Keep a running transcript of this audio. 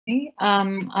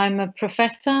I'm a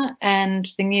professor and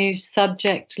the new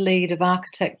subject lead of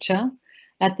architecture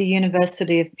at the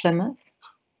University of Plymouth.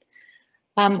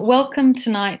 Welcome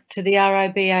tonight to the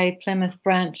RIBA Plymouth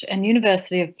Branch and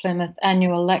University of Plymouth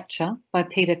annual lecture by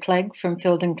Peter Clegg from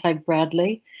Field & Clegg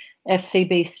Bradley,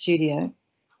 FCB Studio,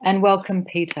 and welcome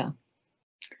Peter.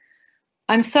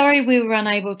 I'm sorry we were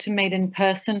unable to meet in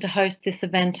person to host this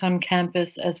event on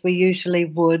campus as we usually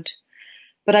would,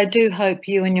 but I do hope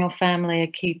you and your family are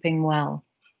keeping well.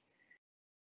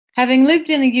 Having lived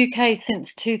in the UK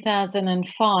since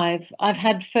 2005, I've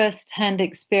had first-hand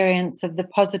experience of the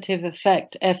positive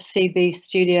effect FCB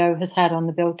Studio has had on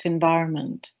the built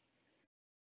environment.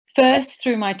 First,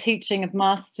 through my teaching of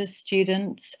master's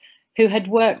students who had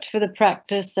worked for the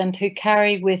practice and who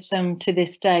carry with them to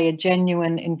this day a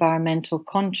genuine environmental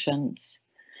conscience.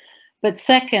 But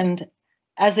second,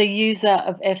 as a user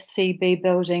of FCB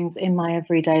buildings in my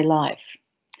everyday life.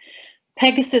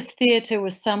 Pegasus Theatre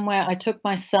was somewhere I took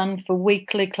my son for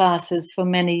weekly classes for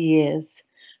many years,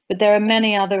 but there are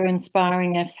many other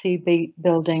inspiring FCB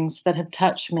buildings that have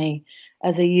touched me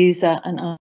as a user,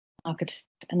 an architect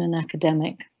and an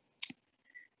academic.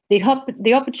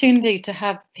 The opportunity to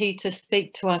have Peter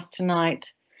speak to us tonight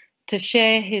to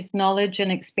share his knowledge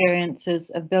and experiences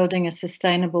of building a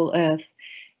sustainable earth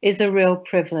is a real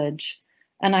privilege.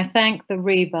 And I thank the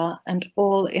RIBA and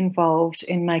all involved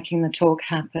in making the talk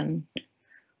happen.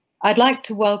 I'd like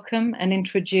to welcome and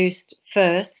introduce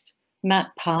first Matt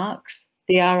Parks,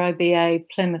 the RIBA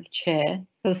Plymouth Chair,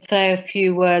 who'll say a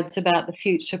few words about the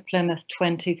Future Plymouth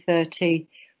 2030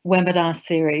 webinar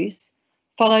series,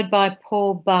 followed by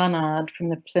Paul Barnard from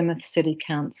the Plymouth City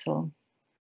Council.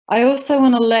 I also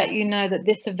want to let you know that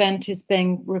this event is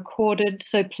being recorded,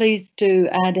 so please do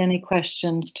add any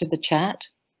questions to the chat.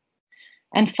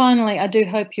 And finally, I do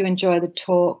hope you enjoy the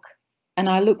talk, and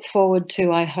I look forward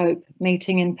to, I hope,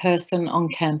 meeting in person on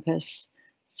campus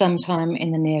sometime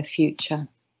in the near future.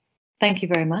 Thank you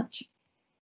very much.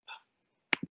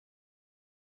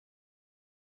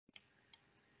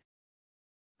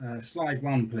 Slide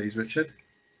 1, please, Richard.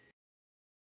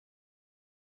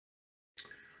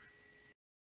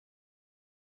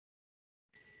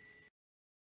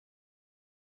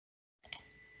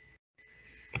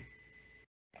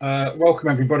 Welcome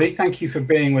everybody. Thank you for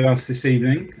being with us this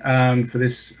evening for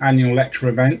this annual lecture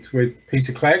event with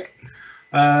Peter Clegg.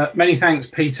 Many thanks,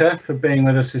 Peter, for being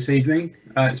with us this evening.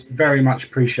 It's very much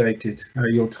appreciated,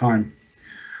 your time.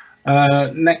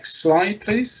 Next slide,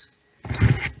 please.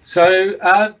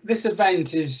 So this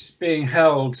event is being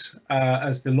held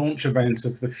as the launch event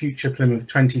of the Future Plymouth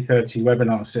 2030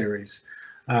 webinar series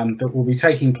that will be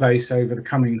taking place over the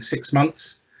coming 6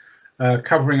 months,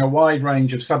 covering a wide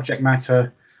range of subject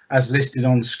matter as listed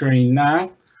on screen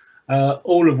now,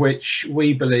 all of which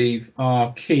we believe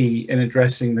are key in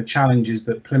addressing the challenges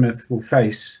that Plymouth will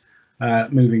face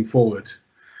moving forward.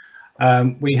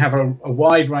 We have a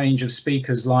wide range of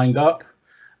speakers lined up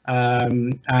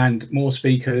and more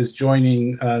speakers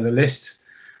joining the list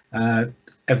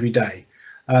every day.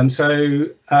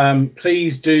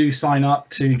 Please do sign up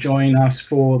to join us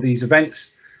for these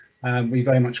events. We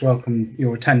very much welcome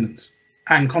your attendance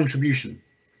and contribution.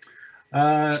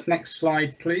 Next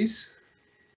slide, please.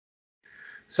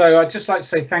 So I'd just like to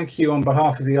say thank you on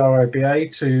behalf of the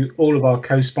RIBA to all of our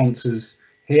co-sponsors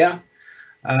here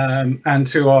and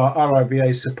to our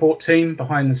RIBA support team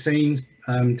behind the scenes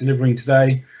delivering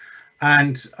today.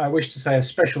 And I wish to say a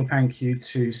special thank you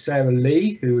to Sarah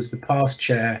Lee, who was the past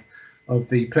chair of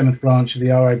the Plymouth branch of the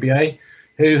RIBA,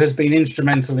 who has been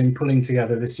instrumental in pulling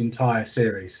together this entire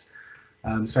series.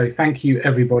 So thank you,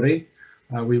 everybody.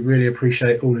 We really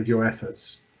appreciate all of your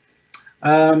efforts.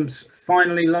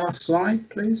 Finally, last slide,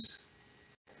 please.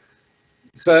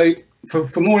 So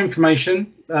for more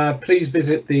information, please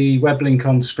visit the web link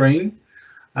on screen.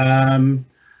 And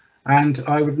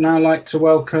I would now like to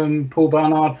welcome Paul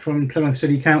Barnard from Plymouth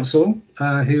City Council,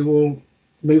 who will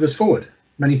move us forward.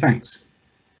 Many thanks.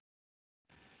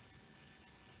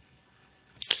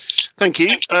 Thank you.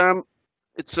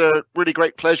 It's a really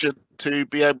great pleasure to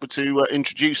be able to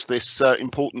introduce this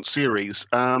important series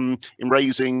in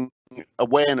raising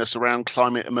awareness around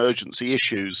climate emergency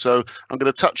issues. So I'm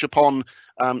going to touch upon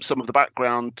some of the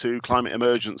background to climate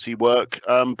emergency work,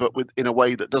 but in a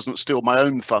way that doesn't steal my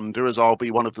own thunder, as I'll be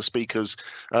one of the speakers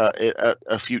at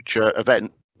a future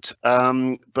event.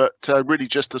 But really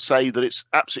just to say that it's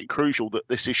absolutely crucial that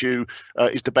this issue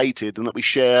is debated and that we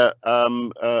share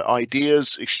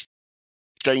ideas,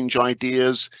 exchange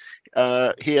ideas,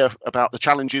 hear about the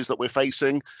challenges that we're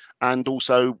facing, and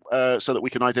also so that we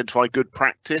can identify good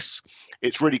practice.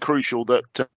 It's really crucial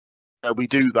that we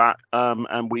do that,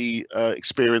 and we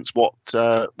experience what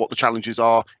the challenges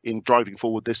are in driving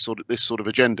forward this sort of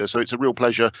agenda. So it's a real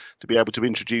pleasure to be able to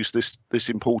introduce this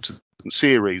important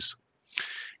series.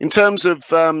 In terms of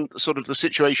sort of the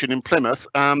situation in Plymouth,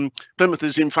 Plymouth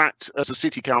is in fact, as a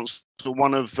city council,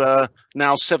 one of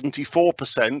now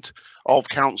 74% of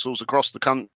councils across the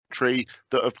country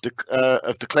that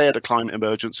have declared a climate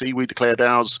emergency. We declared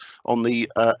ours on the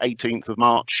 18th of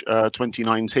March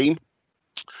 2019.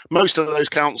 Most of those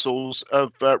councils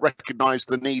have recognised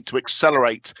the need to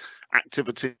accelerate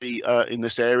activity in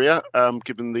this area,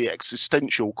 given the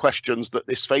existential questions that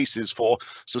this faces for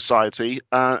society.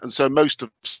 And so most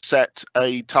have set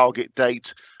a target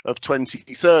date of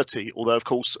 2030, although of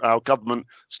course our government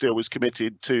still is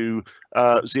committed to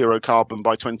zero carbon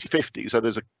by 2050. So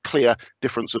there's a clear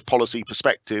difference of policy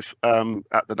perspective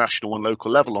at the national and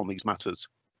local level on these matters.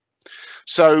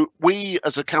 So we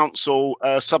as a council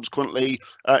subsequently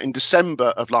in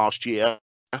December of last year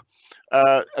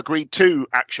agreed 2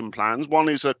 action plans. One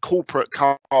is a corporate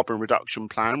carbon reduction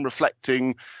plan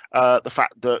reflecting the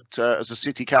fact that as a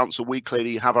city council we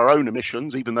clearly have our own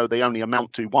emissions, even though they only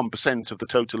amount to 1% of the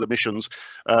total emissions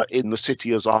in the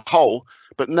city as a whole.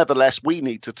 But nevertheless, we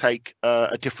need to take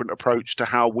a different approach to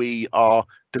how we are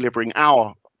delivering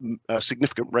our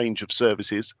significant range of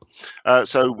services.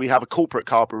 So we have a corporate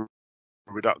carbon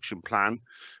reduction plan,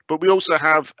 but we also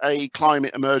have a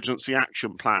climate emergency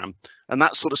action plan, and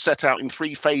that's sort of set out in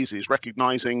 3 phases,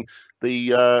 recognizing the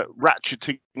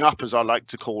ratcheting up, as I like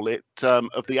to call it,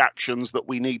 of the actions that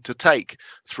we need to take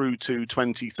through to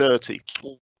 2030.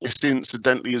 This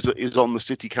incidentally is on the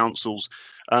City Council's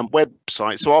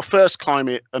website. So our first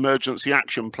climate emergency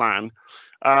action plan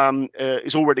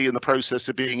is already in the process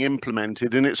of being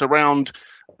implemented, and it's around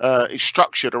is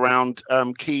structured around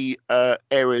key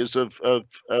areas of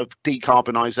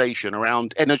decarbonisation,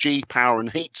 around energy, power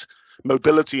and heat,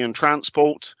 mobility and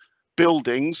transport,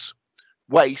 buildings,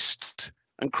 waste,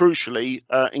 and crucially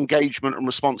engagement and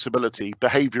responsibility,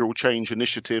 behavioural change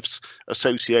initiatives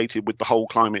associated with the whole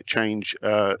climate change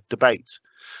debate.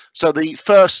 So the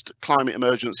first climate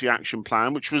emergency action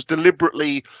plan, which was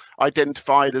deliberately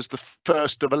identified as the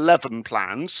first of 11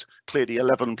 plans, clearly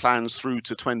 11 plans through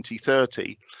to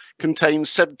 2030, contains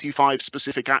 75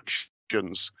 specific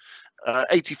actions.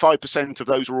 85% of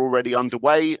those are already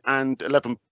underway, and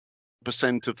 11%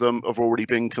 of them have already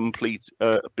been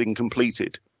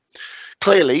completed.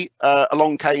 Clearly,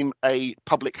 along came a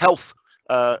public health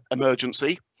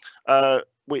emergency,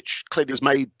 which clearly has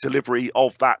made delivery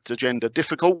of that agenda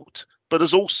difficult, but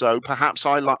has also perhaps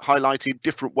highlighted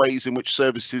different ways in which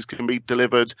services can be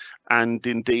delivered, and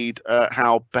indeed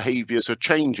how behaviours are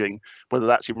changing, whether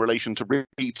that's in relation to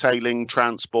retailing,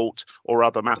 transport or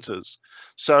other matters.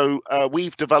 So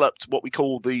we've developed what we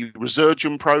call the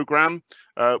Resurgent programme,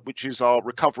 which is our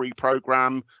recovery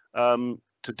programme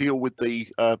to deal with the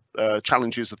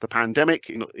challenges of the pandemic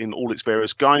in all its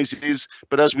various guises.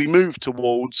 But as we move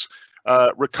towards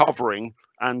recovering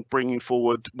and bringing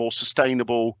forward more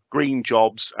sustainable green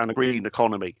jobs and a green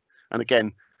economy, and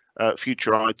again,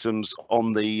 future items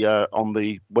on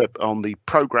the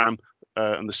program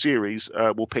and the series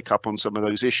will pick up on some of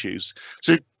those issues.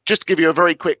 So just to give you a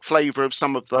very quick flavour of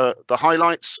some of the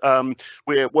highlights,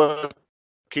 we're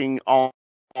working on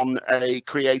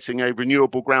creating a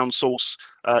renewable ground source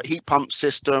heat pump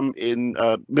system in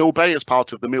Millbay as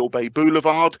part of the Millbay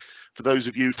Boulevard. For those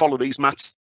of you who follow these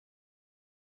matters,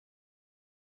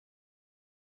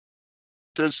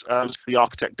 the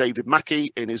architect David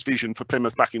Mackey in his vision for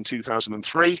Plymouth back in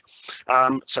 2003.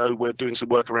 So we're doing some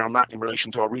work around that in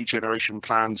relation to our regeneration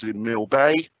plans in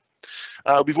Millbay.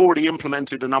 We've already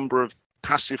implemented a number of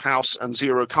passive house and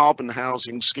zero carbon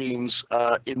housing schemes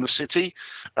in the city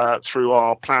through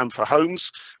our plan for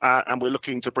homes, and we're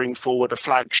looking to bring forward a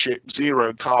flagship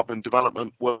zero carbon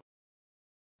development work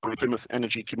for the Plymouth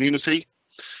energy community.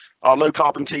 Our low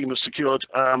carbon team has secured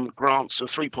grants of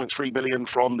 3.3 million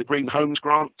from the Green Homes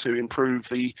Grant to improve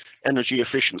the energy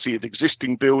efficiency of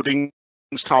existing buildings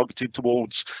targeted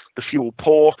towards the fuel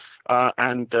poor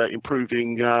and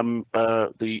improving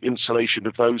the insulation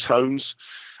of those homes.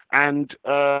 And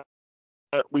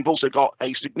we've also got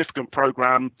a significant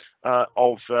programme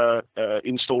of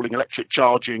installing electric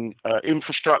charging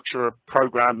infrastructure, a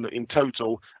programme that in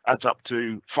total adds up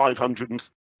to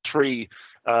 503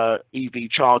 EV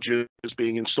chargers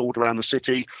being installed around the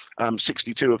city.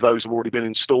 62 of those have already been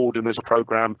installed, and there's a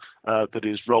programme that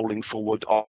is rolling forward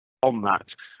on that.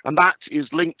 And that is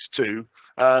linked to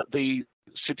the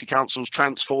City Council's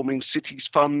Transforming Cities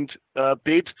Fund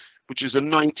bid, which is a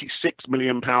 £96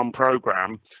 million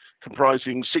programme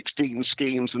comprising 16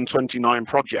 schemes and 29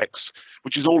 projects,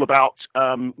 which is all about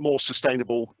more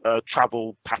sustainable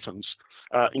travel patterns,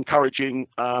 encouraging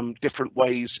different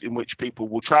ways in which people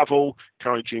will travel,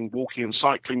 encouraging walking and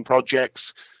cycling projects,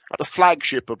 the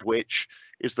flagship of which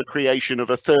is the creation of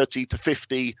a 30 to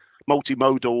 50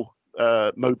 multimodal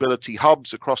mobility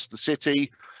hubs across the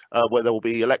city, where there will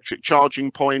be electric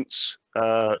charging points,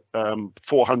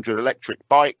 400 electric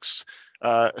bikes,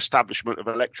 establishment of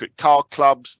electric car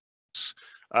clubs,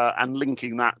 and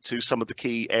linking that to some of the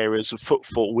key areas of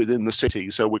footfall within the city.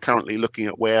 So we're currently looking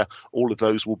at where all of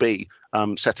those will be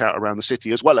set out around the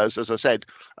city, as well as I said,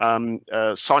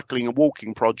 cycling and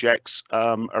walking projects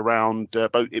around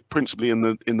both principally in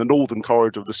the northern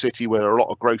corridor of the city, where a lot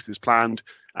of growth is planned,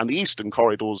 and the eastern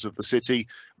corridors of the city,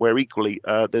 where equally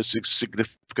there's a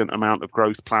significant amount of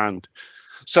growth planned.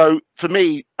 So for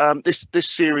me, this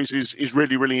series is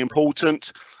really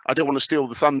important. I don't want to steal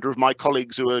the thunder of my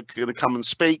colleagues who are going to come and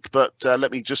speak, but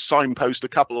let me just signpost a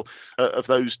couple of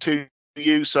those to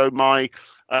you. So my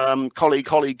colleague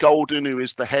Holly Golden, who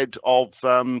is the head of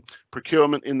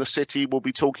procurement in the city, will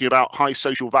be talking about high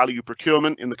social value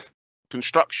procurement in the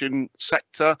construction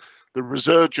sector. The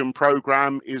Resurgent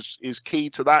programme is key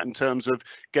to that in terms of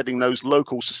getting those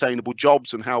local sustainable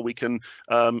jobs and how we can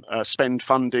spend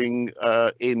funding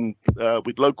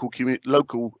with local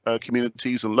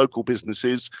communities and local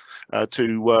businesses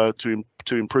to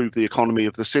improve the economy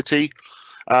of the city.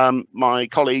 My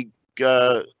colleague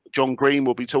John Green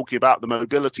will be talking about the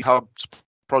Mobility Hubs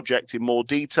project in more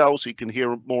detail, so you can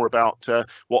hear more about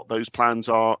what those plans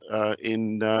are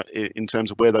in terms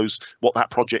of what that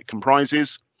project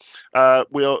comprises.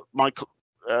 Plymouth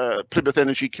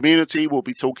Energy Community will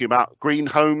be talking about green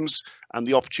homes and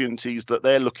the opportunities that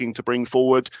they're looking to bring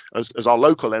forward as our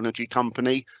local energy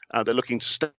company. They're looking to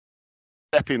step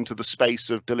into the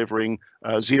space of delivering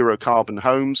zero carbon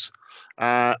homes,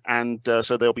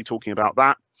 so they'll be talking about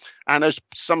that. And as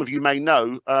some of you may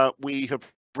know, we have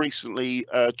recently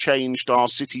changed our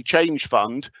City Change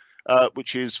Fund,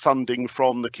 which is funding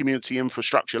from the Community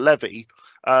Infrastructure Levy,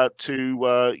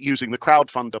 to using the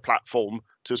crowdfunder platform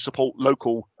to support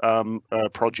local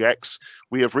projects.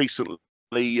 We have recently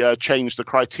changed the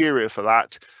criteria for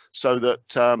that, so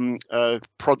that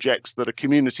projects that are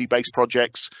community-based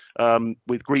projects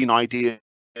with green ideas,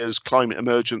 climate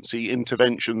emergency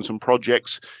interventions and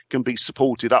projects can be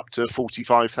supported up to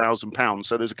 £45,000.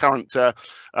 So there's a current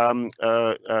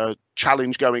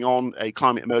challenge going on, a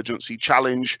climate emergency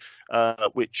challenge,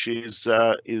 which is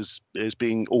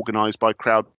being organised by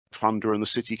Crowdfunder and the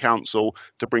City Council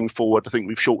to bring forward. I think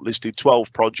we've shortlisted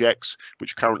 12 projects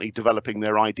which are currently developing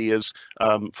their ideas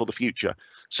for the future.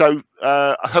 So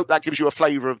I hope that gives you a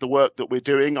flavour of the work that we're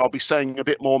doing. I'll be saying a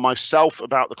bit more myself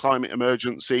about the climate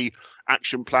emergency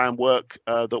action plan work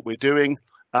that we're doing,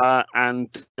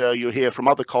 and you'll hear from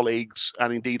other colleagues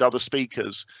and indeed other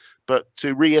speakers. But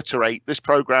to reiterate, this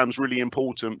programme is really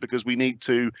important because we need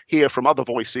to hear from other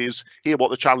voices, hear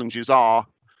what the challenges are,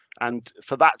 and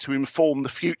for that to inform the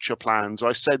future plans.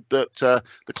 I said that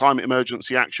the Climate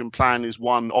Emergency Action Plan is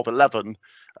one of 11.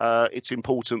 It's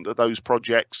important that those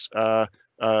projects have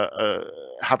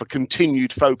a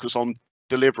continued focus on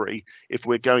delivery if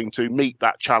we're going to meet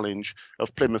that challenge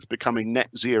of Plymouth becoming net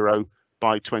zero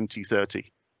by 2030.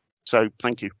 So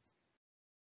thank you.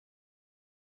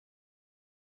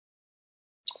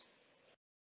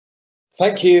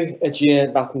 Thank you,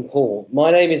 Ajia, Bath and Paul.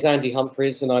 My name is Andy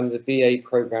Humphreys and I'm the BA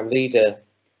Programme Leader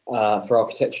for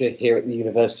Architecture here at the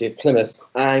University of Plymouth.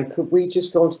 And could we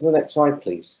just go on to the next slide,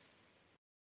 please?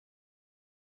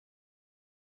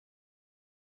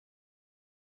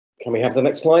 Can we have the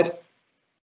next slide?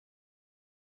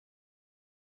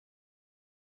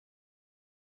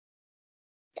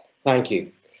 Thank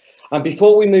you. And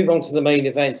before we move on to the main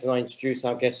event and I introduce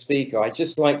our guest speaker, I'd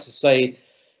just like to say,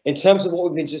 in terms of what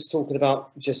we've been just talking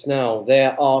about just now,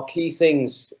 there are key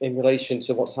things in relation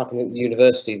to what's happening at the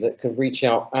university that can reach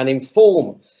out and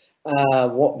inform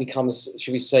what becomes,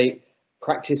 should we say,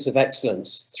 practice of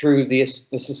excellence through the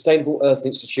Sustainable Earth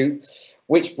Institute,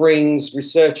 which brings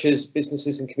researchers,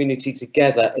 businesses and community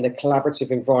together in a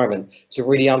collaborative environment to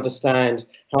really understand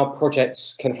how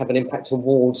projects can have an impact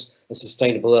towards a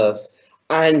sustainable Earth.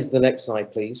 And the next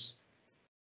slide, please.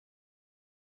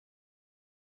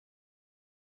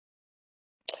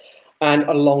 And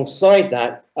alongside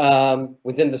that,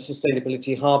 within the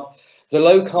Sustainability Hub, the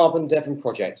Low Carbon Devon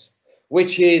project,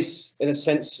 which is, in a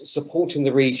sense, supporting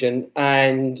the region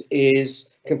and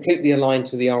is completely aligned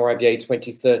to the RIBA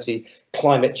 2030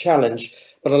 climate challenge.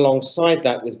 But alongside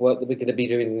that, with work that we're going to be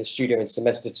doing in the studio in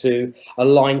semester 2,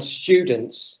 align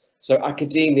students, so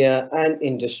academia and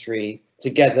industry,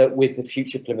 together with the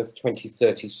Future Plymouth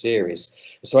 2030 series.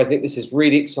 So I think this is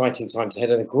really exciting times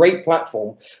ahead and a great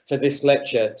platform for this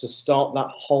lecture to start that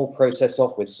whole process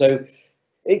off with. So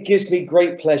it gives me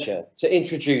great pleasure to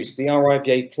introduce the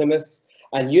RIBA Plymouth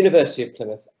and University of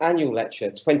Plymouth Annual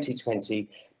Lecture 2020,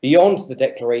 Beyond the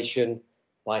Declaration,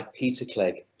 by Peter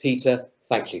Clegg. Peter,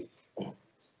 thank you.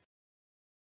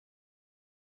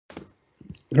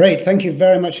 Great, thank you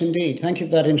very much indeed. Thank you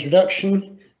for that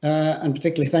introduction, and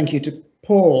particularly thank you to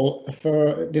Paul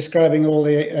for describing all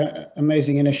the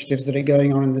amazing initiatives that are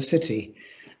going on in the city.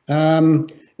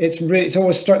 It's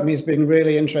always struck me as being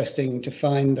really interesting to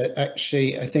find that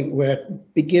actually I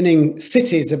think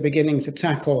cities are beginning to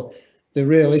tackle the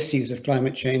real issues of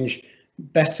climate change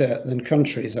better than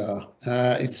countries are.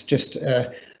 It's just,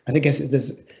 I think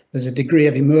there's a degree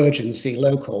of emergency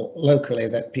locally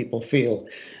that people feel.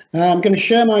 I'm going to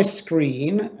share my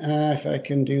screen, if I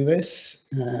can do this.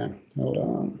 Hold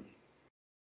on.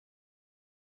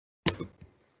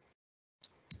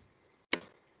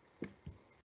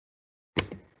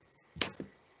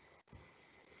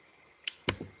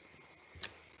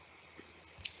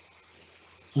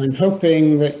 I'm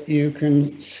hoping that you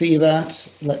can see that.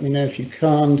 Let me know if you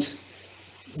can't.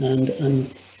 And I'm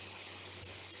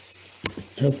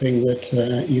hoping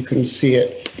that you can see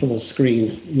it full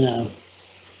screen now.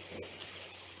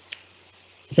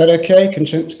 Is that okay? Can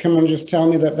someone just tell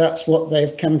me that that's what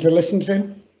they've come to listen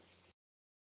to?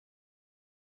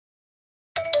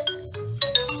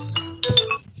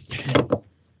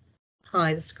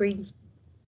 Hi, the screen's...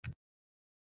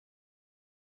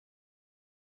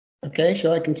 Okay,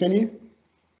 shall I continue?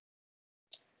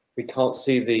 We can't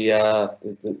see the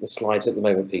slides at the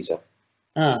moment, Peter.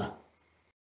 Ah.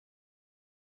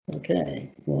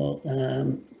 Okay, well,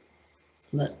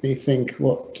 let me think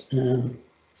what... shall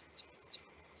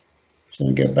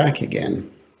I go back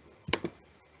again?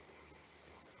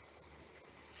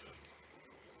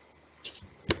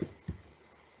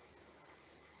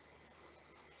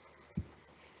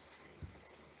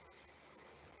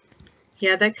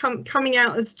 Yeah, they're coming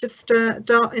out as just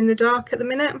dark in the dark at the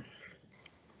minute.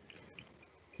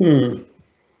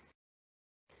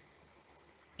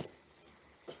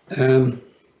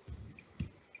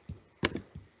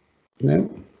 No.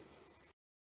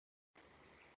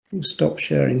 Stop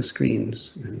sharing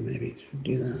screens. Maybe it should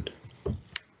do that.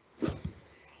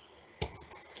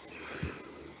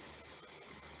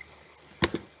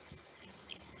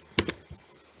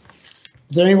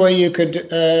 Is there any way you could,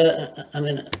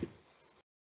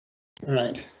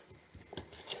 right.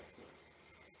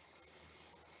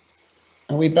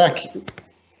 Are we back?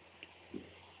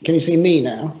 Can you see me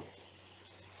now?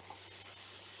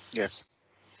 Yes.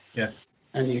 Yeah.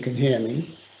 And you can hear me.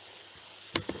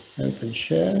 Open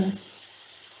share.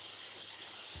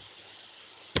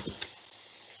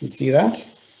 You see that?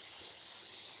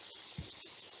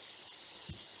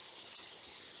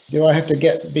 Do I have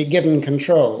to be given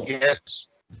control? Yes,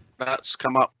 that's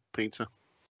come up, Peter.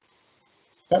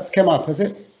 That's come up, has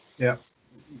it? Yeah.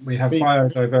 We have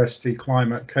biodiversity,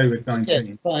 climate, COVID-19.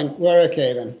 Okay, fine. We're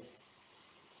okay then.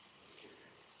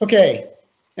 Okay.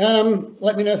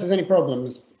 Let me know if there's any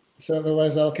problems. So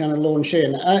otherwise I'll kind of launch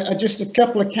in. Just a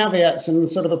couple of caveats and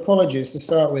sort of apologies to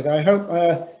start with. I hope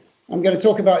I'm going to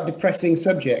talk about depressing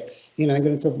subjects. I'm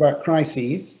going to talk about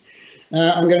crises.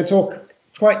 I'm going to talk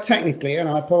quite technically, and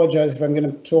I apologize if I'm going to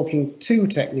be talking too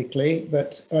technically,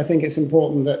 but I think it's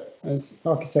important that as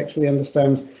architects we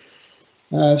understand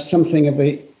something of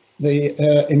the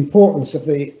importance of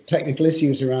the technical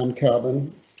issues around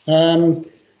carbon.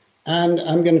 And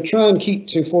I'm going to try and keep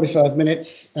to 45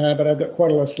 minutes, but I've got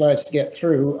quite a lot of slides to get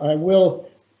through. I will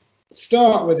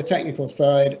start with the technical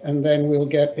side, and then we'll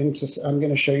get into, I'm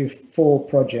going to show you 4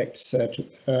 projects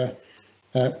about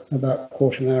a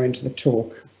quarter of an hour into the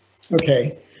talk.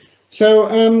 Okay, so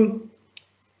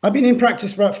I've been in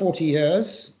practice for about 40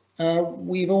 years.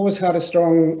 We've always had a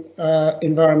strong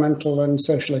environmental and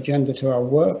social agenda to our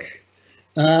work.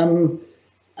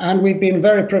 And we've been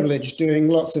very privileged doing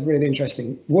lots of really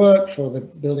interesting work for the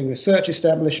Building Research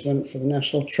Establishment, for the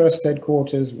National Trust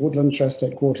Headquarters, Woodland Trust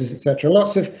Headquarters, etc.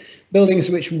 Lots of buildings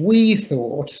which we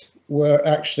thought were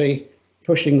actually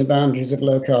pushing the boundaries of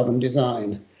low carbon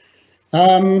design.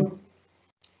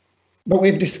 But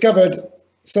we've discovered,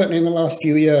 certainly in the last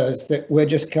few years, that we're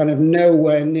just kind of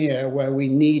nowhere near where we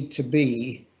need to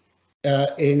be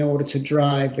in order to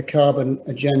drive the carbon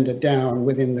agenda down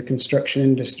within the construction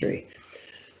industry.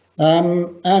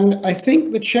 And I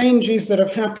think the changes that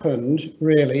have happened,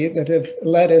 really, that have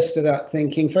led us to that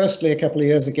thinking, firstly, a couple of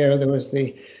years ago, there was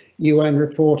the UN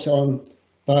report on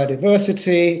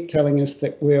biodiversity telling us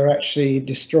that we're actually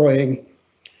destroying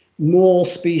more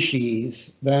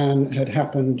species than had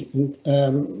happened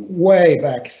way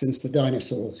back since the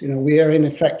dinosaurs. You know, we are in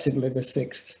effectively the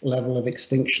 6th level of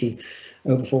extinction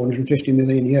over 450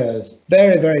 million years.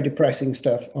 Very, very depressing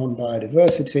stuff on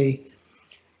biodiversity.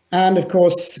 And of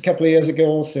course, a couple of years ago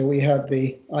also, we had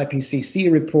the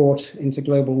IPCC report into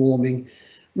global warming,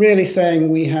 really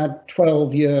saying we had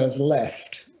 12 years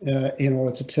left in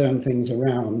order to turn things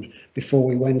around before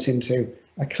we went into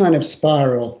a kind of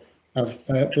spiral of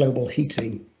global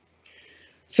heating.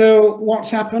 So what's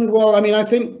happened? Well, I mean, I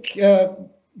think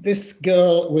this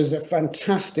girl was a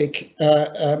fantastic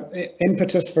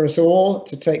impetus for us all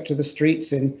to take to the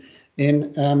streets in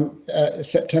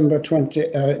September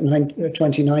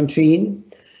 2019.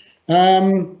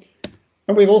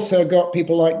 And we've also got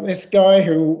people like this guy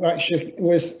who actually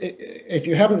was, if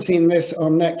you haven't seen this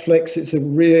on Netflix, it's a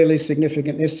really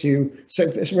significant issue. So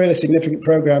it's a really significant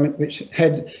program which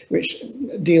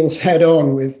deals head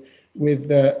on with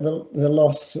the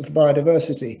loss of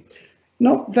biodiversity.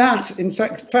 Not that, in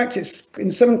fact, it's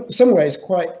in some ways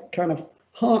quite kind of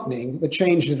heartening, the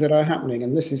changes that are happening.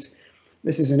 And this is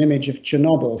an image of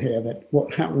Chernobyl here, that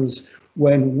what happens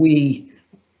when we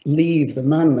leave the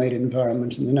man-made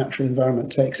environment and the natural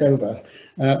environment takes over.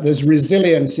 There's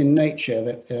resilience in nature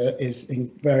that is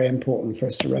very important for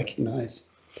us to recognise.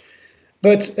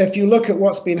 But if you look at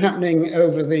what's been happening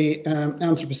over the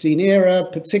Anthropocene era,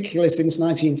 particularly since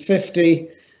 1950,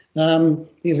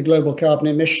 these are global carbon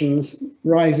emissions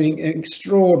rising at an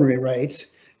extraordinary rate.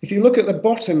 If you look at the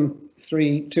bottom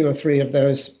two or three of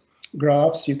those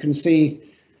graphs, you can see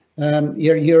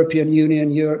European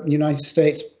Union, United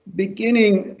States,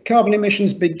 carbon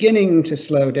emissions beginning to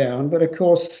slow down, but of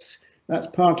course that's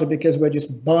partly because we're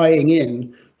just buying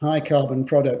in high carbon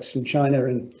products from China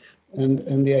and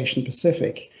the Asian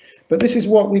Pacific. But this is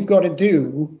what we've got to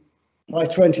do by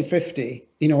 2050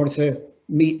 in order to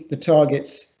meet the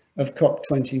targets of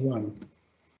COP21.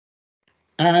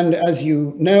 And as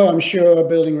you know, I'm sure,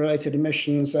 building related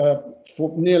emissions are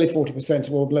nearly 40%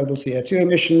 of all global CO2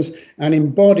 emissions, and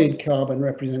embodied carbon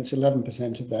represents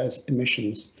 11% of those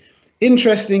emissions.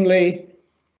 Interestingly,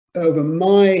 over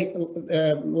my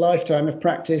lifetime of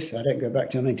practice, I don't go back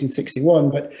to 1961,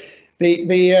 but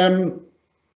there's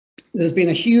been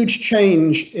a huge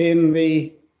change in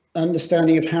the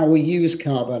understanding of how we use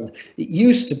carbon. It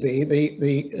used to be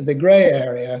the grey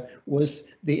area was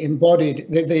the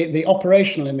embodied, the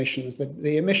operational emissions,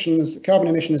 the emissions, carbon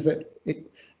emissions that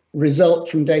result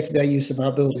from day-to-day use of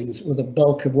our buildings were the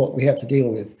bulk of what we had to deal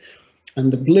with. And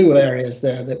the blue areas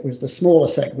there, that was the smaller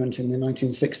segment in the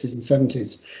 1960s and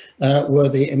 70s, were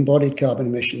the embodied carbon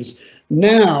emissions.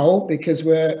 Now, because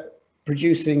we're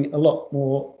producing a lot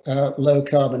more low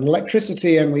carbon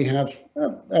electricity and we have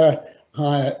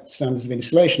higher standards of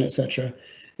insulation, etc.,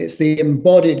 it's the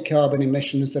embodied carbon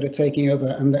emissions that are taking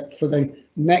over, and that for the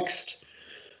next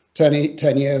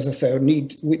 10 years or so,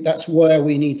 that's where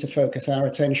we need to focus our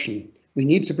attention. We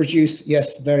need to produce,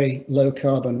 yes, very low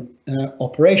carbon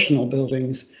operational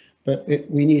buildings, but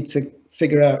we need to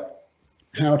figure out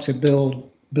how to build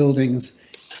buildings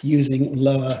using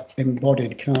lower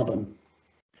embodied carbon.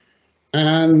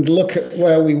 And look at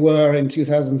where we were in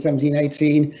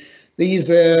 2017-18. This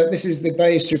is the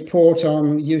base report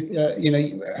on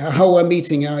how we're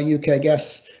meeting our UK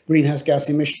greenhouse gas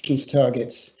emissions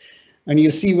targets. And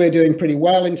you see we're doing pretty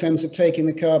well in terms of taking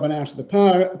the carbon out of the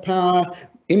power.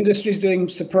 Industry's doing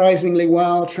surprisingly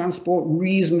well, transport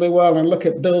reasonably well, and look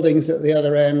at buildings at the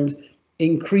other end,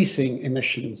 increasing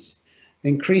emissions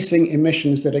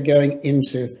that are going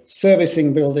into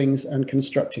servicing buildings and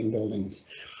constructing buildings.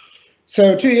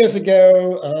 So 2 years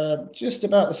ago, just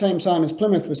about the same time as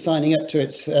Plymouth was signing up to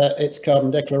its carbon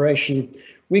declaration,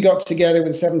 we got together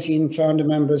with 17 founder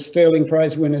members, Sterling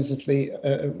Prize winners of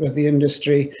the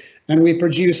industry, and we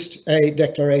produced a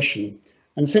declaration.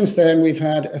 And since then, we've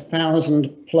had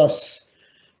 1,000+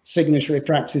 signatory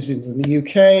practices in the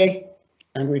UK,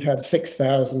 and we've had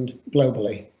 6,000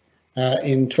 globally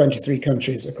in 23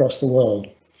 countries across the world.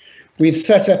 We've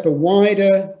set up a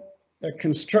wider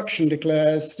construction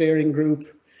declares steering group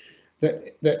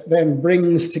that then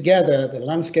brings together the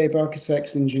landscape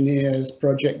architects, engineers,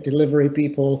 project delivery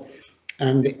people,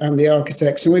 and the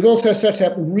architects. And we've also set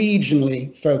up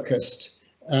regionally focused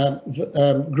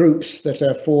groups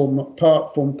that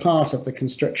form part of the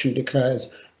construction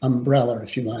declares umbrella,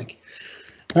 if you like.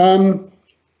 And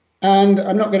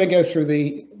I'm not going to go through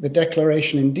the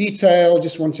declaration in detail.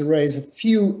 Just want to raise a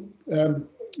few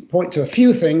point to a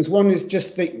few things. One is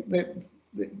just the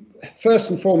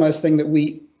first and foremost thing that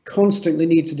we constantly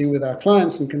need to do with our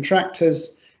clients and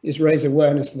contractors is raise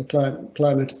awareness of the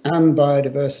climate and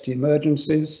biodiversity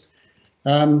emergencies.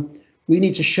 We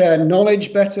need to share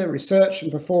knowledge better, research and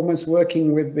performance,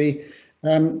 working with the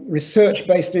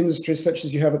research-based industries such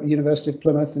as you have at the University of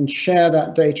Plymouth, and share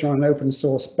that data on an open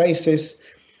source basis.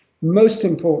 Most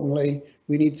importantly,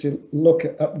 we need to look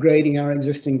at upgrading our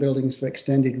existing buildings for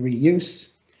extended reuse.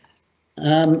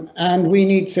 And we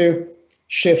need to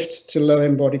shift to low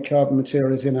embodied carbon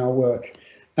materials in our work.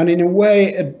 And in a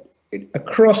way,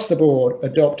 across the board,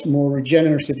 adopt more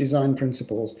regenerative design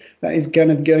principles. That is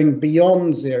going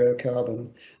beyond zero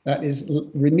carbon. That is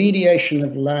remediation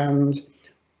of land,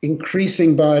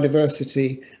 increasing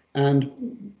biodiversity, and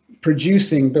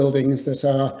producing buildings that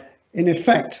are, in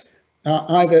effect,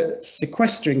 either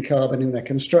sequestering carbon in their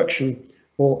construction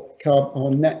or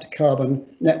net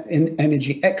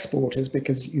energy exporters,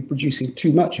 because you're producing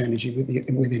too much energy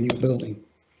within your building.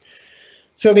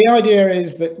 So the idea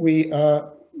is that we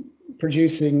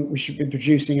should be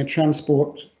producing a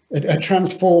transformed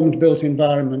built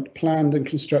environment, planned and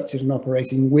constructed and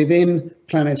operating within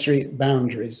planetary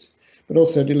boundaries, but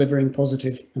also delivering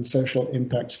positive and social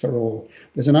impacts for all.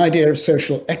 There's an idea of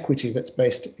social equity that's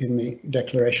based in the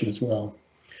declaration as well.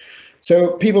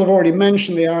 So people have already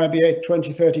mentioned the RIBA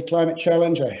 2030 Climate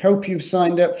Challenge. I hope you've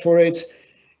signed up for it.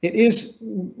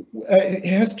 It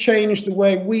has changed the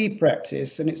way we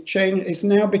practice, and it's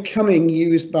now becoming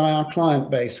used by our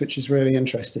client base, which is really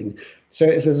interesting. So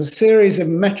there's a series of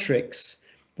metrics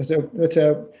that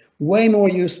are way more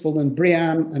useful than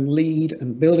BREEAM and LEED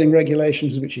and building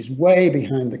regulations, which is way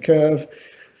behind the curve.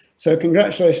 So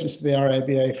congratulations to the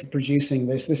RIBA for producing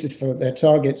this. This is for their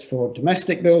targets for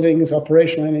domestic buildings,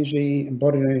 operational energy,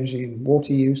 embodied energy, and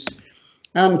water use,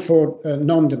 and for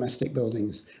non-domestic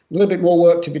buildings. A little bit more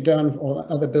work to be done for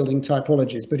other building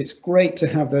typologies, but it's great to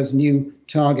have those new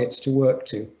targets to work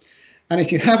to. And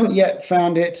if you haven't yet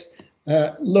found it,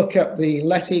 look up the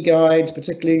LETI guides,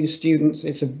 particularly students.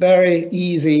 It's a very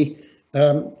easy,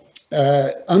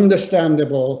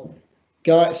 understandable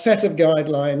set of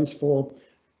guidelines for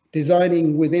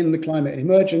designing within the climate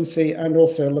emergency, and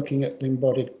also looking at the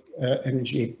embodied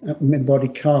energy,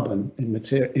 embodied carbon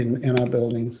in our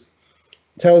buildings.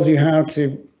 It tells you how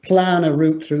to plan a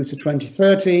route through to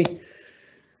 2030.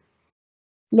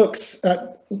 Looks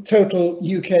at total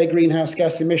UK greenhouse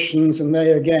gas emissions, and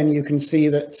there again you can see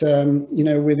that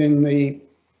within the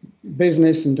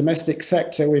business and domestic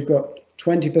sector we've got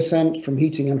 20% from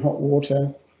heating and hot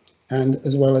water, and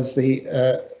as well as the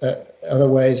other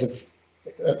ways of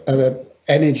other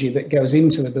energy that goes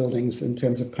into the buildings in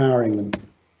terms of powering them.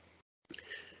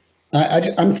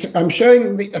 I'm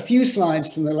showing a few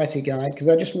slides from the LETI guide because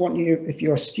I just want you, if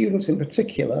you're students in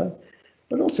particular,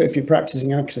 but also if you're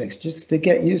practicing architects, just to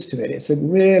get used to it. It's a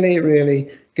really,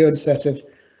 really good set of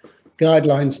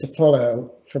guidelines to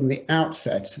follow from the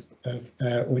outset of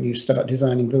when you start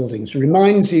designing buildings. It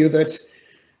reminds you that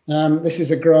this is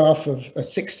a graph of a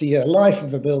 60-year life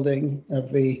of a building,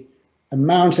 of the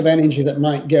amount of energy that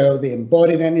might go, the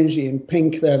embodied energy in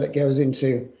pink there that goes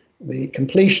into the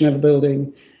completion of a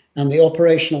building, and the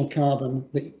operational carbon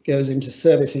that goes into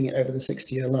servicing it over the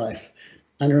 60-year life.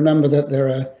 And remember that there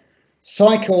are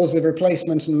cycles of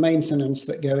replacement and maintenance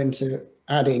that go into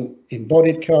adding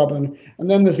embodied carbon, and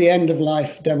then there's the end of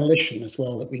life demolition as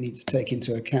well that we need to take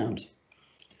into account.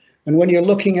 And when you're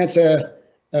looking at a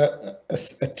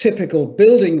typical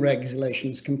building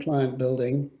regulations compliant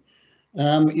building,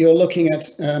 you're looking at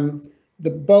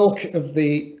the bulk of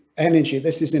the energy.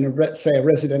 This is in say a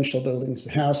residential building, it's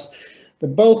a house. The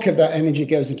bulk of that energy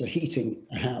goes into heating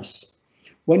a house.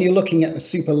 When you're looking at a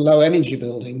super low energy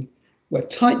building, we're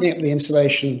tightening up the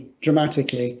insulation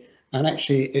dramatically, and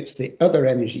actually it's the other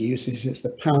energy uses, it's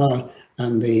the power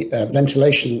and the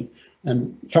ventilation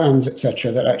and fans,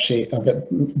 etc., that actually are the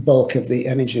bulk of the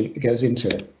energy that goes into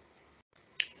it.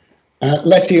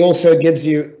 LETI also gives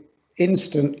you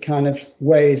instant kind of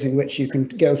ways in which you can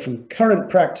go from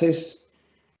current practice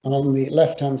on the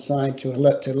left-hand side to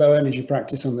low energy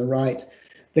practice on the right.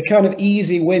 The kind of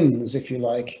easy wins, if you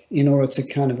like, in order to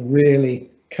kind of really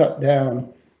cut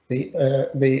down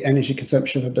the energy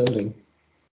consumption of a building.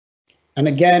 And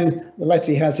again, the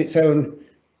LETI has its own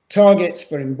targets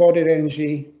for embodied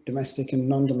energy, domestic and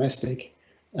non-domestic,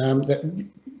 that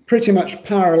pretty much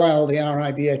parallel the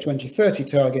RIBA 2030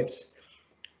 targets.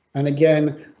 And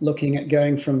again, looking at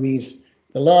going from the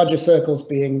larger circles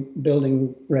being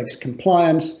building regs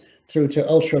compliant through to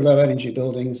ultra low energy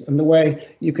buildings. And the way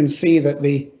you can see that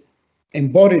the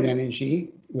embodied energy,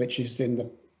 which is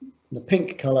in the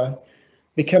pink color,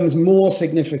 becomes more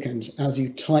significant as you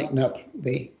tighten up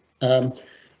the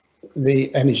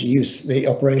energy use, the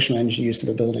operational energy use of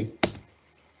a building.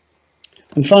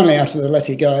 And finally, out of the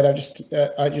LETI guide,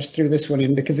 I just threw this one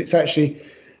in because it's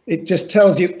it just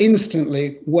tells you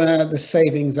instantly where the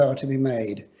savings are to be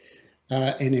made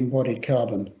in embodied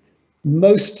carbon.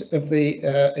 Most of the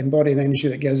embodied energy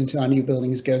that goes into our new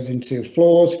buildings goes into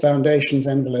floors, foundations,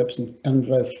 envelopes, and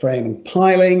envelope frame and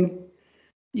piling.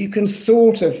 You can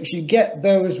sort of, if you get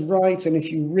those right and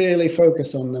if you really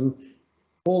focus on them,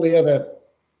 all the other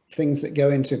things that go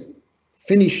into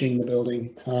finishing the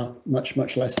building are much,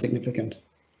 much less significant.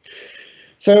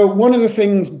 So one of the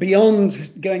things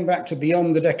beyond, going back to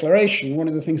beyond the declaration, one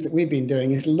of the things that we've been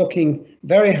doing is looking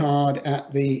very hard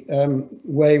at the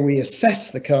way we assess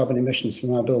the carbon emissions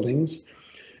from our buildings.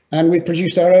 And we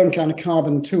produced our own kind of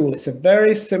carbon tool. It's a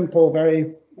very simple,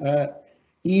 very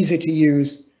easy to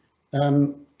use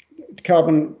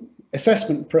carbon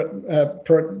assessment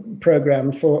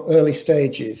program for early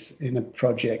stages in a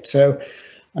project. So,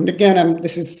 and again,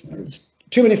 this is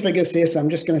too many figures here, so I'm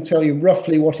just going to tell you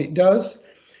roughly what it does.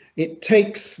 It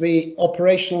takes the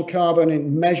operational carbon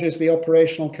and measures the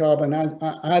operational carbon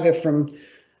either from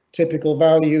typical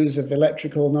values of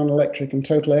electrical, non-electric and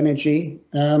total energy,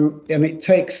 and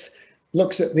it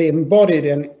looks at the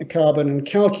embodied carbon and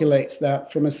calculates that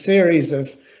from a series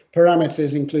of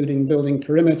parameters, including building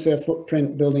perimeter,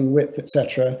 footprint, building width,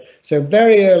 etc. So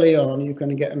very early on, you're going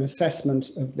to get an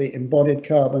assessment of the embodied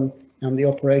carbon and the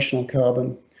operational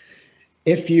carbon.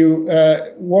 If you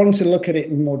want to look at it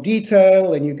in more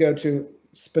detail, then you go to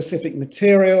specific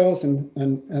materials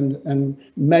and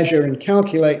measure and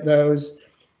calculate those.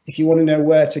 If you want to know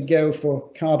where to go for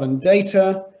carbon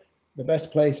data, the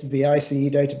best place is the ICE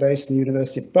database in the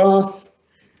University of Bath,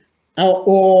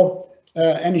 or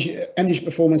energy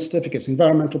performance certificates,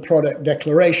 environmental product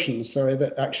declarations, sorry,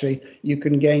 that actually you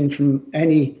can gain from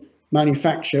any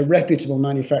manufacturer, reputable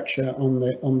manufacturer,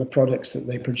 on the products that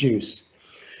they produce.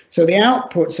 So the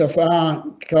outputs of our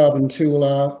carbon tool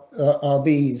are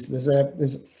these.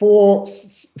 There's 4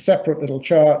 separate little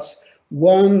charts.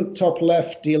 One top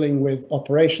left dealing with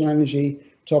operational energy,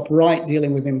 top right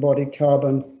dealing with embodied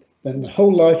carbon, then the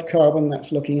whole life carbon,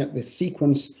 that's looking at the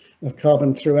sequence of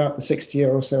carbon throughout the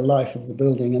 60-year or so life of the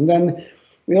building. And then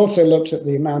we also looked at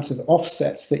the amount of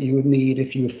offsets that you would need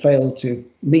if you failed to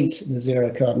meet the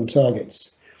zero carbon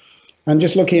targets. And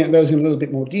just looking at those in a little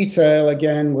bit more detail,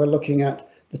 again, we're looking at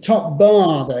the top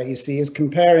bar there, you see, is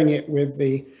comparing it with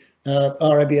the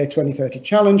RIBA 2030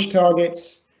 challenge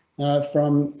targets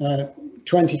from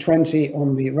 2020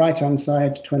 on the right-hand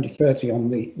side to 2030 on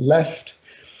the left.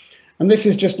 And this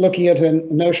is just looking at a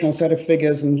notional set of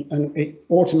figures, and it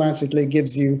automatically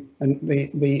gives you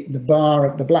the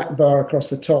bar, the black bar across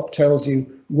the top tells you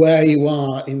where you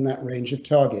are in that range of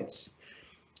targets.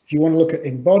 If you want to look at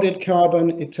embodied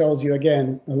carbon, it tells you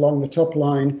again along the top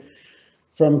line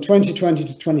from 2020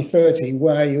 to 2030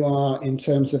 where you are in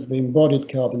terms of the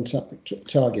embodied carbon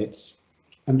targets.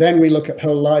 And then we look at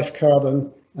whole life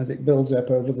carbon as it builds up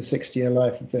over the 60-year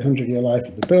life of the 100-year life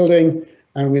of the building.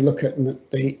 And we look at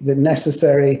the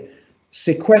necessary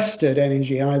sequestered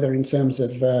energy, either in terms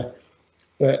of,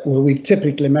 well, we've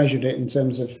typically measured it in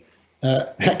terms of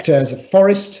hectares of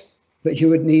forest that you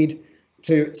would need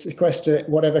to sequester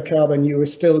whatever carbon you were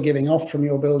still giving off from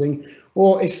your building,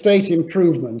 or estate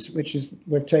improvement, which is,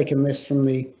 we've taken this from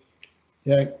the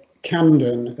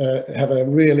Camden, have a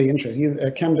really interesting,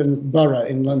 Camden Borough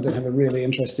in London have a really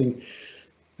interesting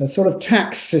sort of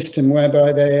tax system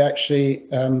whereby they actually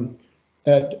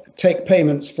take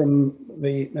payments from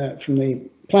the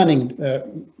planning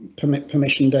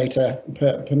permission data,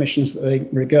 permissions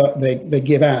that they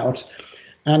give out,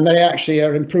 and they actually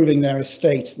are improving their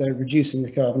estate. They're reducing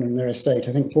the carbon in their estate.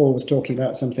 I think Paul was talking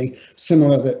about something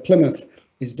similar that Plymouth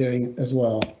is doing as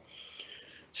well.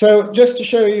 So just to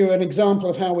show you an example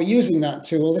of how we're using that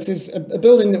tool, this is a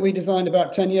building that we designed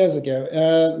about 10 years ago.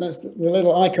 That's the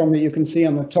little icon that you can see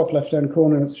on the top left-hand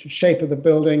corner. It's the shape of the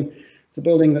building. It's a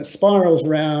building that spirals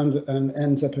around and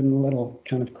ends up in a little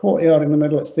kind of courtyard in the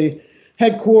middle. It's the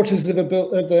headquarters of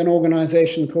an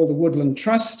organisation called the Woodland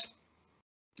Trust.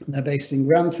 They're based in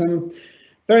Grantham.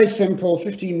 Very simple,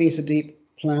 15-metre deep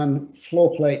plan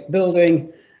floor plate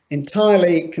building,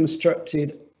 entirely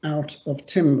constructed out of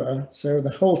timber. So the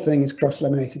whole thing is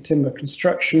cross-laminated timber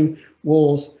construction,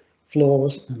 walls,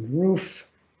 floors and roof.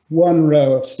 One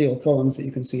row of steel columns that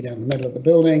you can see down the middle of the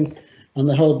building, and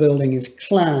the whole building is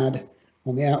clad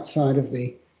on the outside of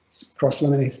the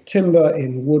cross-laminated timber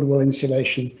in wood wool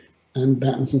insulation and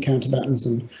battens and counterbattens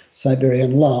and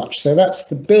Siberian larch. So that's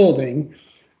the building,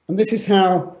 and this is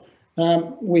how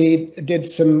we did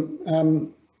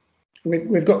some.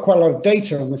 We've got quite a lot of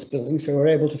data on this building, so we're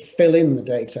able to fill in the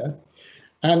data.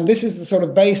 And this is the sort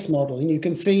of base model, and you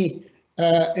can see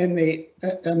in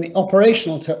the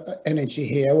operational energy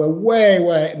here,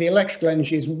 we're the electrical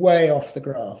energy is way off the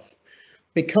graph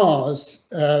because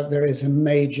there is a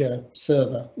major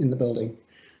server in the building.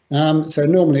 So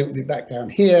normally it would be back down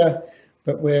here,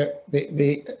 but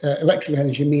the electrical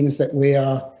energy means that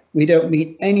we don't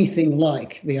meet anything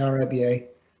like the RIBA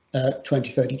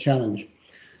 2030 challenge.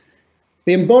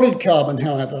 The embodied carbon,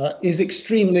 however, is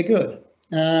extremely good.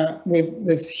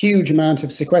 There's huge amount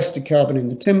of sequestered carbon in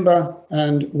the timber,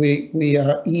 and we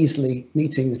are easily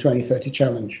meeting the 2030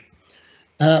 challenge.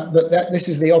 But this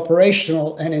is the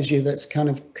operational energy that's kind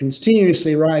of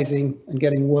continuously rising and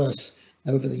getting worse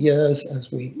over the years as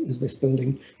this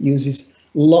building uses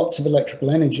lots of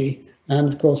electrical energy. And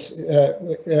of course,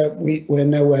 we're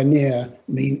nowhere near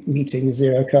meeting the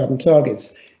zero carbon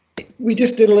targets. We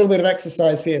just did a little bit of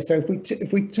exercise here. So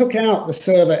if we took out the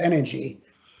server energy,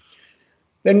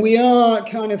 then we are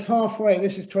kind of halfway.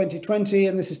 This is 2020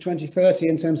 and this is 2030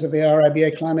 in terms of the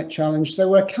RIBA climate challenge. So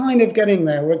we're kind of getting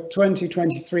there. We're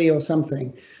 2023 or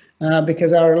something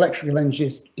because our electrical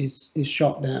energy is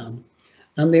shot down.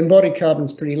 And the embodied carbon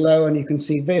is pretty low, and you can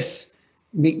see this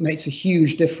makes a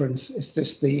huge difference. It's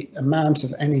just the amount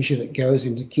of energy that goes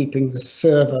into keeping the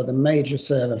server, the major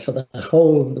server for the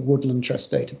whole of the Woodland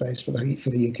Trust database for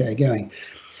the UK going.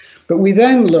 But we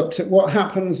then looked at what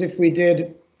happens if we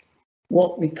did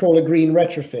what we call a green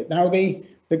retrofit. Now the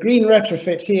green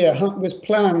retrofit here was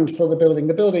planned for the building.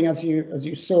 The building, as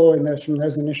you saw from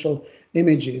those initial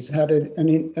images, had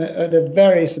a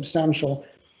very substantial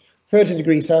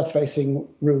 30-degree south-facing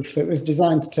roof that was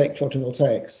designed to take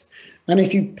photovoltaics. And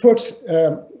if you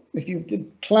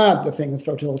clad the thing with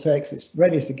photovoltaics, it's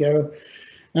ready to go,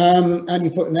 and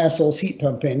you put an air source heat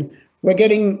pump in, we're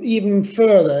getting even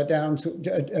further down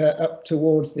up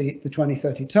towards the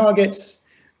 2030 targets,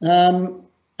 and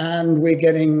we're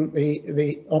getting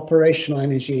the operational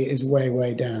energy is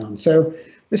way down. So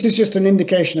this is just an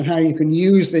indication of how you can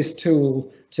use this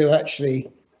tool to actually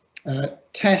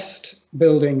test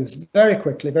buildings very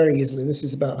quickly, very easily. This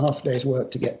is about half a day's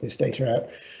work to get this data out.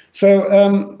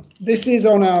 So this is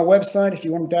on our website. If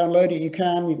you want to download it, you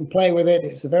can play with it.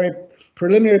 It's a very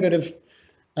preliminary bit of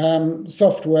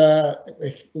software.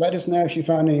 Let us know if you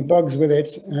find any bugs with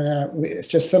it. It's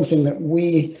just something that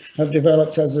we have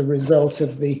developed as a result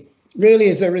of the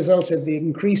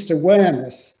increased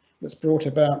awareness that's brought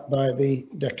about by the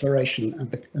declaration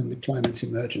and the climate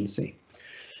emergency.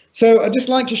 So I'd just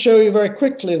like to show you very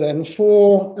quickly then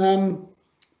 4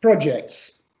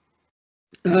 projects,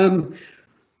 2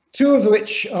 of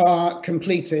which are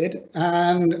completed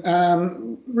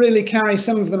and really carry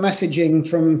some of the messaging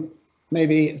from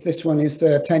maybe this one is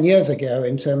 10 years ago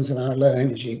in terms of our low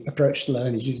energy approach to low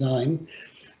energy design.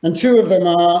 And 2 of them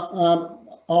are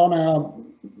on our,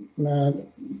 I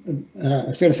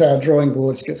was going to say our drawing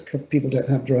boards because people don't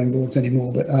have drawing boards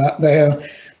anymore, but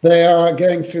they are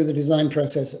going through the design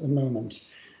process at the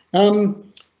moment.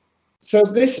 So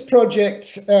this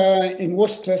project in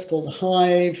Worcester is called the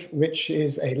Hive, which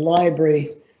is a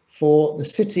library for the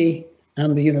city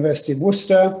and the University of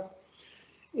Worcester.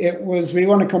 We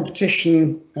won a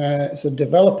competition, it's a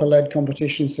developer-led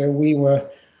competition, so we were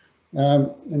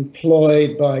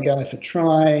employed by a guy for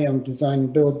Try on design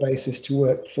and build basis to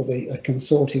work for a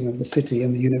consortium of the city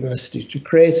and the university to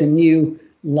create a new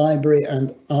library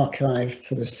and archive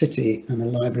for the city and a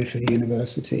library for the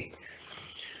university.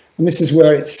 And this is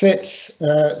where it sits.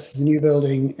 This is a new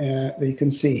building that you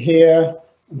can see here.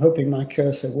 I'm hoping my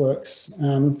cursor works.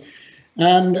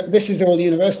 And this is all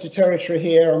university territory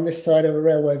here on this side of a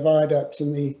railway viaduct,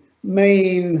 and the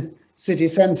main city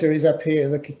centre is up here,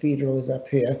 the cathedral is up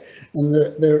here, and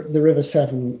the River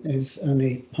Severn is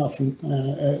only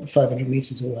 500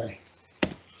 metres away.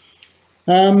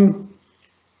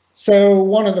 So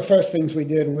one of the first things we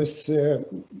did was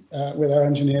with our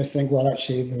engineers think, well,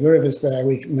 actually the river's there,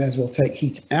 we may as well take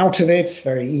heat out of it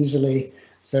very easily.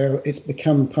 So it's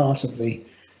become part of the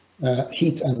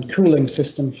heat and cooling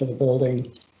system for the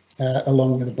building,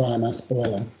 along with a biomass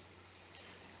boiler.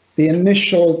 The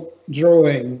initial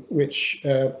drawing which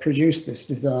produced this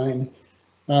design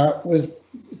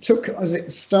took as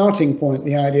its starting point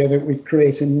the idea that we'd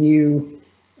create a new,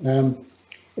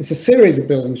 it's a series of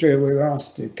buildings really we were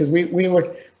asked to, because we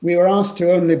were asked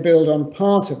to only build on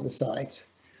part of the site,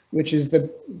 which is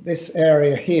this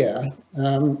area here,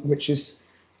 which is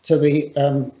to the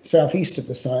southeast of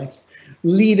the site,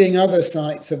 leaving other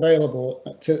sites available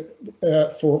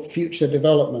for future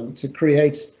development to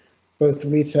create both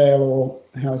retail or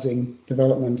housing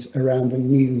development around a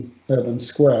new urban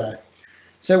square.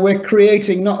 So we're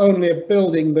creating not only a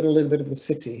building, but a little bit of the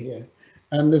city here.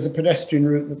 And there's a pedestrian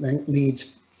route that then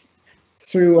leads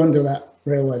through under that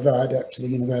railway viaduct to the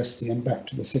university and back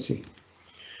to the city.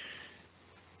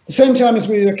 At the same time as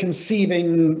we were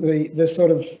conceiving the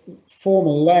sort of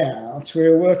formal layout, we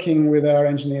were working with our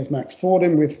engineers, Max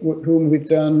Fordham, with whom we've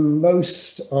done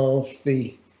most of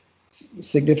the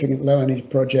significant low energy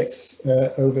projects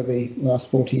over the last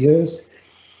 40 years.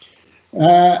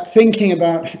 Thinking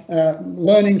about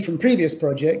learning from previous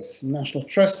projects, National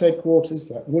Trust headquarters,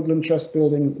 that Woodland Trust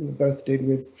building we both did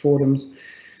with Fordham's.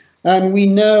 And we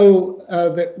know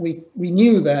that we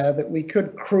knew there that we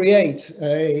could create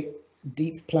a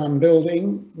deep plan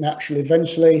building, naturally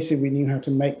ventilated. We knew how to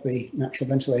make the natural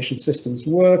ventilation systems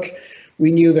work.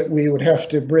 We knew that we would have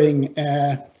to bring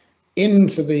air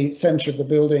into the centre of the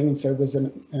building, and so there's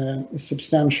a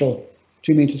substantial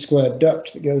 2-metre square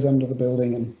duct that goes under the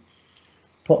building and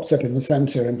pops up in the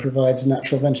centre and provides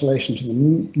natural ventilation to the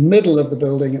middle of the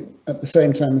building at the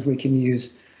same time as we can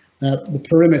use the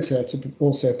perimeter to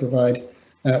also provide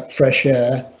fresh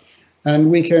air. And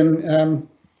we can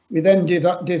we then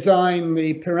design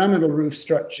the pyramidal roof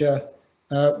structure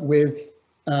with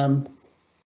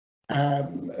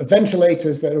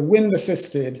ventilators that are wind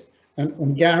assisted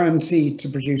and guaranteed to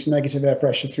produce negative air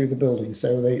pressure through the building,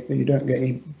 so you don't get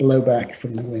any blowback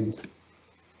from the wind.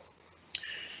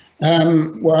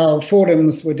 While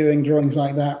Fordham's were doing drawings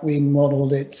like that, we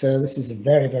modelled it. This is a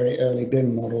very, very early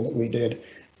BIM model that we did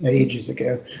ages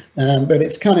ago, but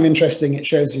it's kind of interesting. It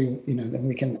shows you, then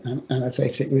we can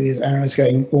annotate it with these arrows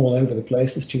going all over the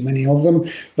place. There's too many of them,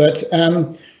 but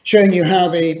showing you how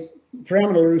the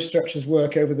pyramidal roof structures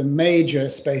work over the major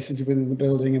spaces within the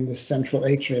building and the central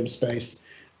atrium space,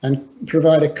 and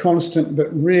provide a constant but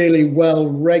really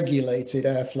well regulated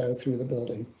airflow through the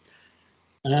building.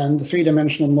 And the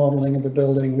 3-dimensional modelling of the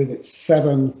building with its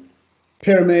 7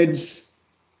 pyramids.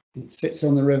 It sits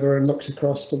on the river and looks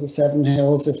across to the 7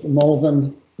 hills of the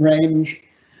Malvern range,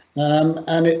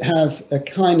 and it has a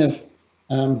kind of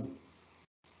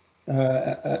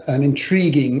an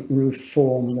intriguing roof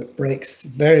form that breaks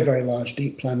very, very large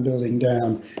deep plan building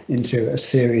down into a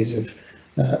series of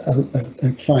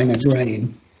finer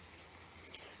grain.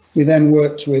 We then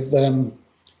worked with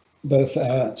both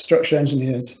structural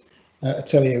engineers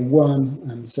Atelier 1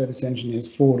 and service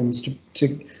engineers Fordham's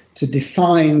to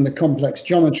define the complex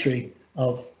geometry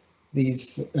of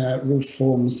these roof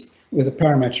forms with a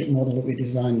parametric model that we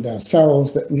designed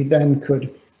ourselves, that we then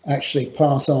could actually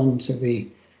pass on to the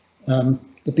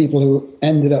people who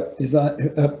ended up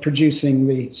producing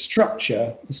the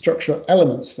structural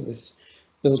elements for this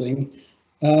building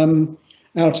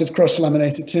out of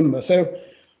cross-laminated timber. So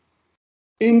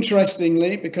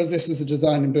interestingly, because this was a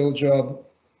design and build job,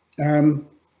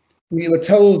 we were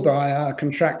told by our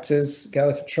contractors,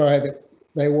 Galliford Try, that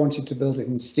they wanted to build it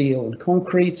in steel and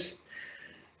concrete.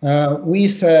 We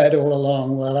said all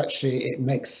along, well, actually, it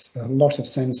makes a lot of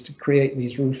sense to create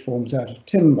these roof forms out of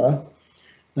timber,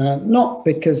 not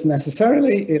because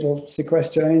necessarily it'll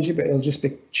sequester energy, but it'll just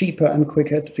be cheaper and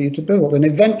quicker for you to build. And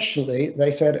eventually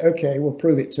they said, okay, we'll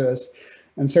prove it to us.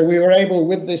 And so we were able,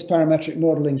 with this parametric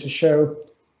modeling, to show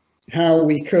how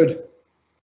we could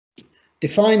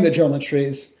define the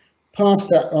geometries, pass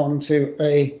that on to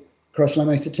a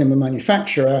cross-laminated timber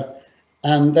manufacturer,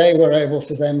 and they were able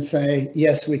to then say,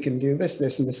 yes, we can do this,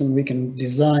 this, and this, and we can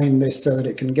design this so that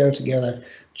it can go together,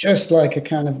 just like a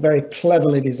kind of very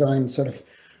cleverly designed sort of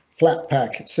flat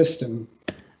pack system.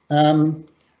 And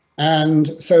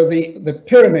so the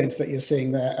pyramids that you're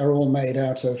seeing there are all made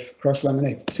out of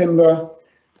cross-laminated timber.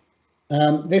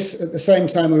 This, at the same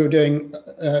time, we were doing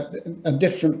a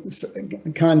different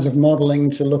kinds of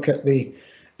modelling to look at the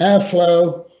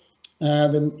airflow.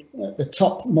 The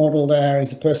top model there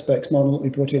is a Perspex model that we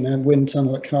put in a wind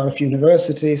tunnel at Cardiff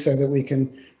University, so that we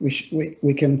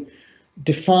can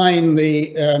define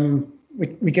the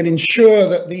we can ensure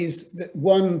that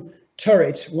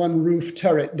one roof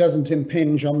turret doesn't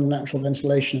impinge on the natural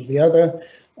ventilation of the other.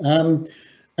 And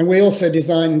we also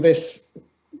designed this.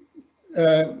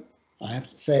 I have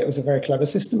to say it was a very clever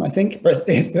system, I think, but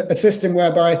a system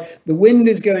whereby the wind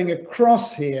is going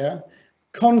across here,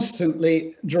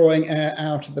 constantly drawing air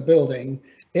out of the building,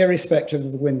 irrespective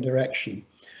of the wind direction.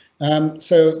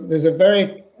 So there's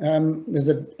a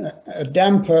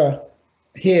damper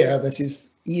here that is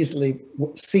easily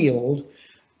sealed,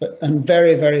 and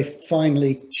very, very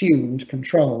finely tuned,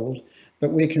 controlled,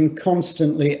 but we can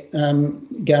constantly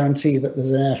guarantee that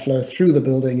there's an airflow through the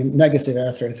building and negative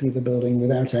airflow through the building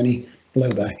without any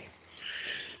blowback.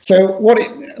 So what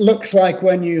it looks like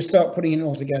when you start putting it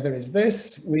all together is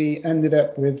this. We ended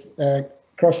up with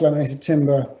cross-laminated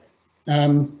timber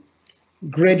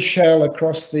grid shell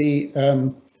across the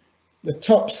the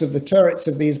tops of the turrets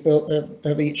of these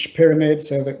of each pyramid,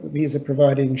 so that these are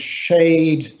providing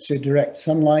shade to direct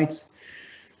sunlight.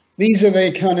 These are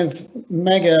the kind of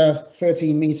mega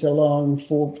 13-meter long,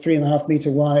 3.5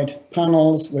 meter wide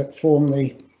panels that form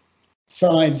the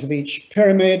sides of each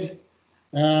pyramid.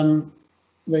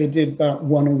 They did about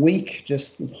one a week,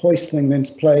 just hoisting them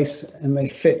into place, and they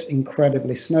fit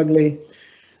incredibly snugly.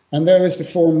 And those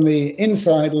form the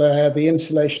inside layer, the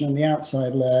insulation, and the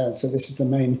outside layer. So this is the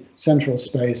main central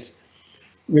space.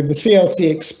 With the CLT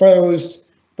exposed,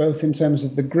 both in terms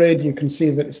of the grid, you can see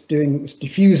that it's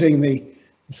diffusing the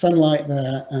sunlight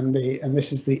there, and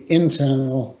this is the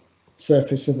internal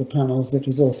surface of the panels that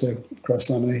is also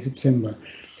cross-laminated timber.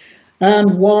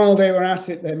 And while they were at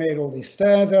it, they made all these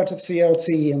stairs out of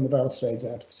CLT and the balustrades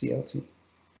out of CLT.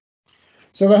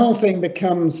 So the whole thing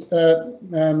becomes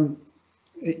the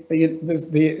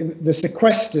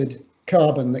sequestered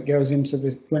carbon that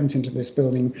went into this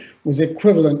building was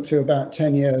equivalent to about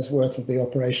 10 years worth of the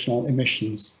operational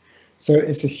emissions. So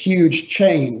it's a huge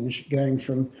change going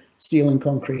from steel and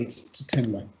concrete to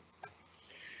timber.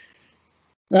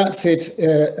 That's it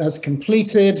as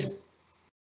completed.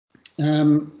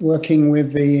 Working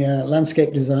with the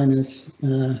landscape designers,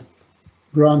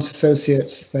 Grant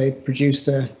Associates, they produced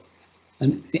an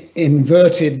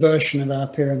inverted version of our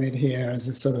pyramid here as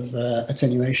a sort of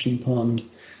attenuation pond.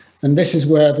 And this is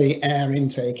where the air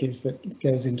intake is that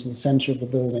goes into the center of the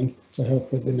building to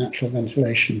help with the natural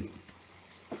ventilation.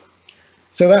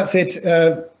 So that's it.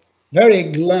 Very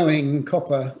glowing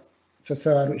copper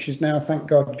facade, which is now, thank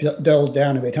God, dulled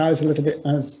down a bit. I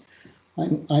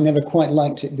never quite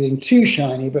liked it being too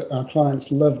shiny, but our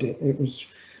clients loved it. It was.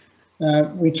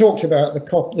 We talked about the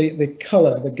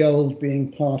colour, the gold,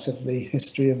 being part of the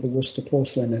history of the Worcester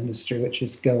porcelain industry, which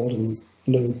is gold and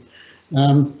blue,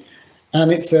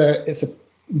 and it's a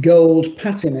gold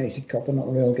patinated copper, not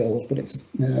real gold, but it's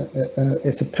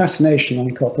a patination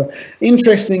on copper.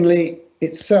 Interestingly,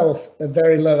 itself a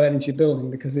very low energy building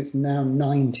because it's now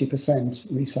 90%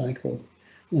 recycled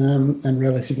and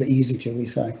relatively easy to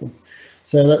recycle.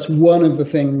 So that's one of the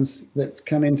things that's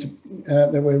come into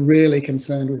that we're really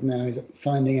concerned with now, is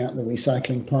finding out the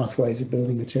recycling pathways of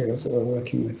building materials that we're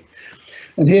working with.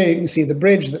 And here you can see the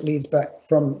bridge that leads back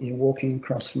from, you're walking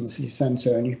across from the city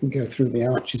centre, and you can go through the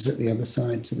arches at the other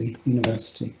side to the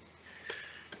university.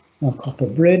 Our copper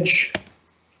bridge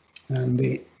and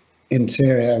the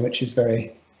interior, which is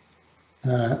very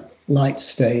light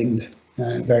stained,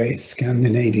 very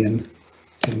Scandinavian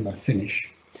timber finish.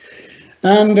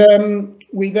 And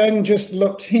we then just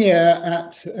looked here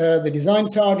at the design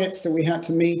targets that we had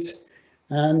to meet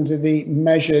and the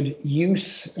measured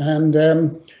use. And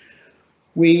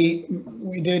we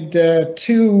did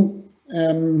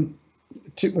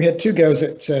we had two goes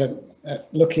at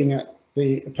looking at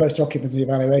the post-occupancy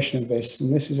evaluation of this.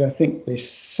 And this is, I think, the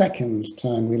second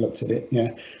time we looked at it. Yeah.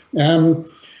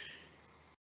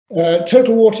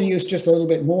 Total water use just a little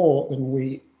bit more than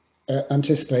we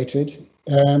anticipated.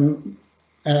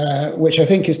 Which I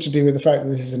think is to do with the fact that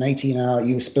this is an 18-hour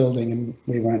use building and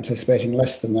we were anticipating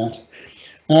less than that.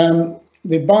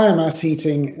 The biomass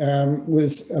heating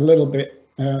was a little bit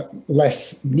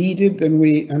less needed than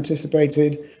we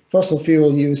anticipated. Fossil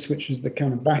fuel use, which is the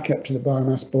kind of backup to the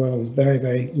biomass boiler, was very,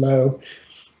 very low.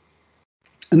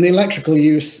 And the electrical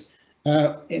use,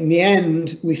 in the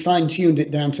end, we fine-tuned it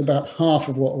down to about half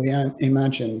of what we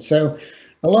imagined. So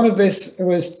a lot of the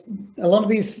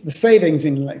savings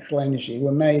in electrical energy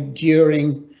were made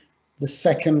during the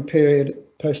second period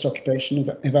post-occupation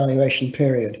evaluation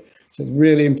period. So it's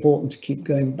really important to keep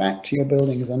going back to your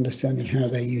buildings, understanding how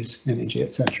they use energy,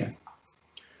 etc.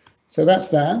 So that's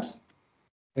that.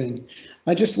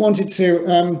 I just wanted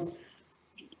to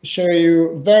show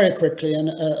you very quickly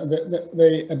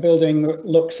a building that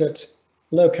looks at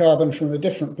low carbon from a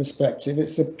different perspective.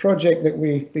 It's a project that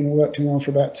we've been working on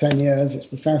for about 10 years. It's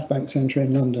the South Bank Centre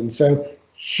in London. So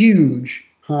huge,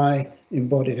 high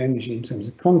embodied energy in terms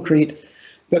of concrete,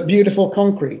 but beautiful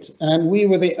concrete. And we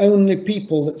were the only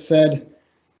people that said,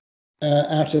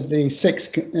 out of the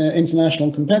 6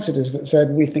 international competitors, that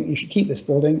said, we think you should keep this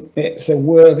building. It's a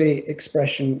worthy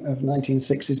expression of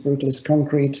 1960s brutalist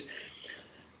concrete.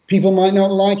 People might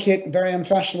not like it, very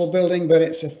unfashionable building, but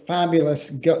it's a fabulous,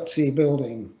 gutsy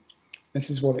building. This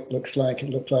is what it looks like.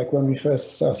 It looked like when we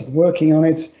first started working on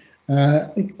it.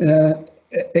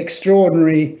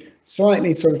 Extraordinary,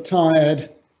 slightly sort of tired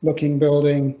looking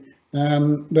building,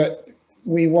 but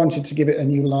we wanted to give it a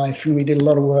new life, and we did a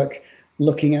lot of work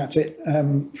looking at it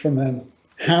from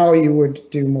how you would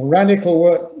do more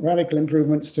radical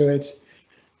improvements to it.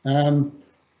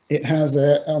 It has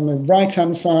on the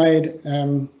right-hand side,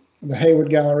 the Hayward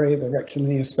Gallery, the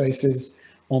rectilinear spaces.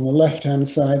 On the left-hand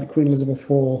side, the Queen Elizabeth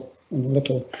Hall and the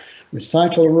little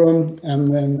recital room,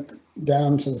 and then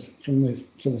down to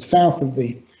the south of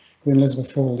the Queen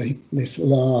Elizabeth Hall, this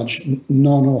large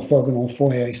non-orthogonal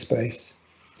foyer space.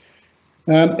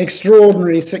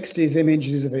 Extraordinary 60s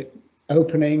images of it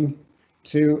opening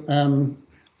to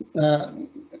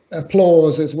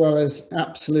applause as well as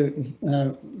absolute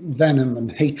venom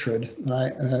and hatred by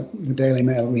the Daily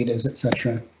Mail readers,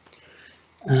 etc.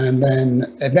 And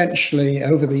then eventually,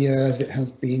 over the years, it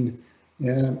has been,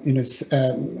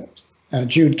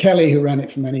 Jude Kelly, who ran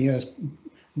it for many years,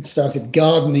 started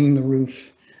gardening the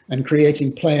roof and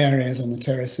creating play areas on the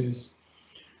terraces.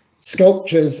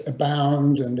 Sculptures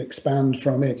abound and expand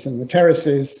from it, and the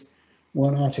terraces,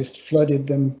 one artist flooded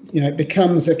them. It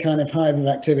becomes a kind of hive of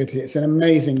activity. It's an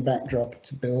amazing backdrop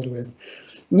to build with.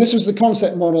 And this was the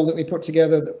concept model that we put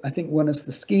together that I think won us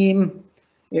the scheme.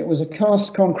 It was a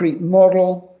cast concrete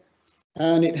model,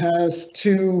 and it has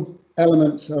two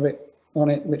elements of it on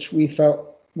it, which we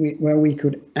felt where we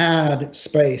could add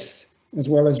space as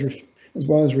well as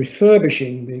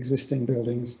refurbishing the existing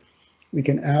buildings. We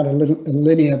can add a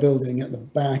linear building at the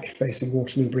back facing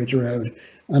Waterloo Bridge Road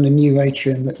and a new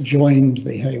atrium that joined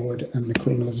the Hayward and the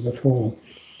Queen Elizabeth Hall.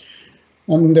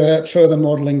 And further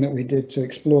modelling that we did to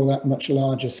explore that much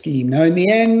larger scheme. Now, in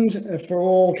the end, for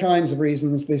all kinds of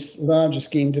reasons, this larger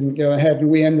scheme didn't go ahead, and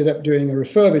we ended up doing a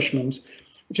refurbishment,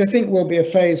 which I think will be a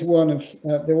phase one of,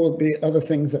 there will be other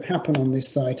things that happen on this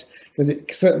site, because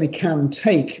it certainly can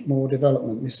take more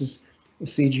development. This is the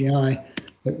CGI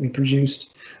that we produced.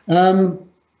 And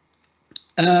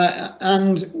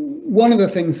one of the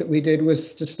things that we did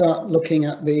was to start looking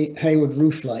at the Hayward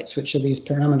roof lights, which are these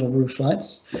pyramidal roof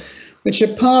lights, which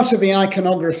are part of the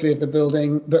iconography of the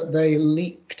building, but they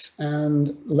leaked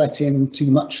and let in too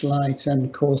much light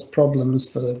and caused problems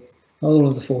for the whole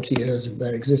of the 40 years of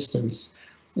their existence.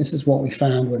 This is what we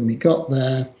found when we got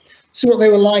there. So what they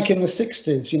were like in the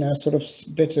 60s, sort of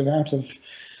bit of out of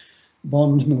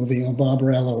Bond movie or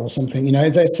Barbarella or something,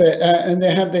 they say, and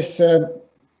they have this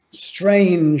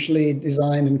strangely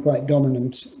designed and quite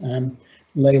dominant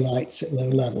lay lights at low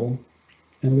level,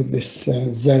 and with this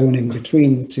zone in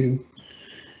between the two.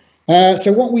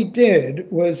 So what we did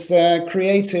was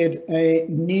created a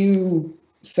new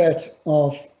set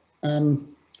of,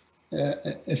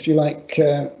 if you like,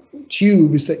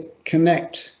 tubes that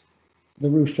connect the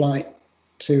roof light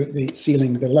to the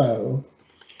ceiling below.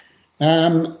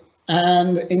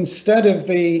 And instead of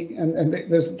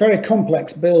there's very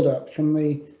complex build-up from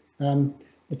the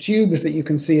tubes that you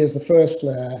can see as the first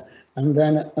layer, and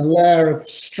then a layer of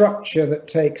structure that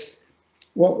takes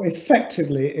what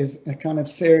effectively is a kind of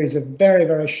series of very,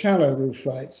 very shallow roof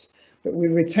lights. But we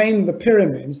retained the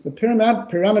pyramids. The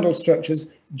pyramidal structures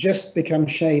just become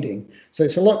shading. So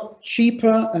it's a lot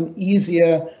cheaper and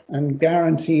easier and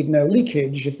guaranteed no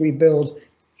leakage if we build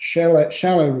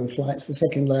shallow roof lights, the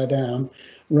second layer down,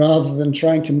 rather than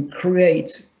trying to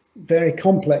create very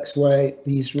complex way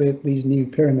these new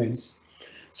pyramids.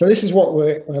 So this is what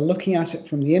we're looking at it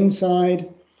from the inside,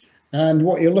 and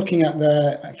what you're looking at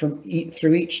there through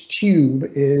each tube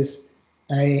is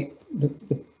the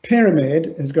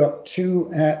pyramid has got two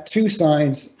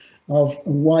sides of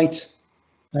white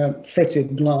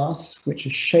fritted glass, which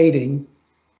is shading,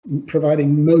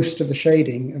 providing most of the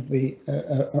shading of the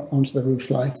onto the roof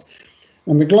light,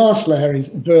 and the glass layer is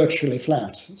virtually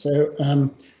flat. So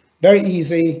very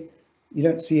easy. You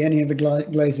don't see any of the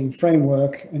glazing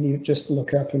framework, and you just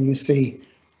look up and you see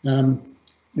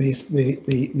these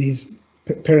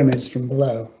pyramids from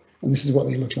below. And this is what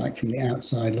they look like from the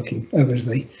outside, looking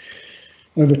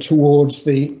over towards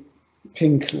the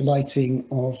pink lighting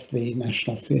of the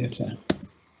National Theatre.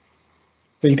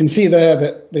 So you can see there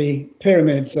that the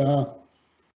pyramids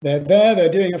they're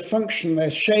doing a function.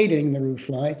 They're shading the roof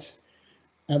light,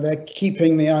 and they're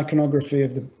keeping the iconography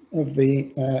of the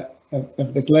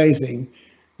glazing,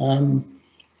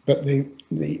 but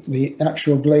the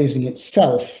actual glazing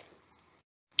itself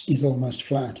is almost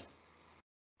flat.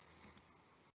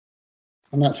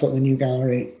 And that's what the new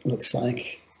gallery looks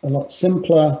like. A lot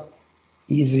simpler,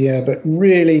 easier, but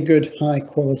really good, high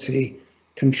quality,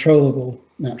 controllable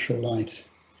natural light.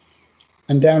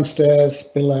 And downstairs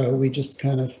below, we just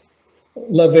kind of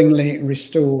lovingly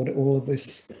restored all of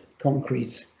this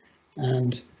concrete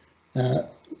and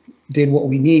did what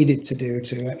we needed to do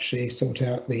to actually sort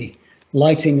out the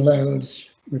lighting loads,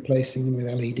 replacing them with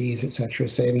LEDs, etc.,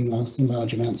 saving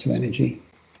large amounts of energy.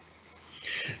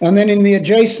 And then in the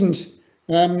adjacent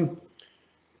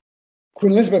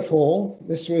Queen Elizabeth Hall.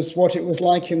 This was what it was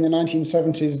like in the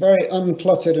 1970s, very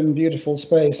uncluttered and beautiful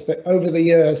space, but over the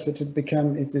years it had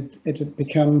become,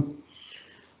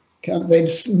 they'd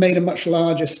made a much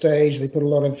larger stage. They put a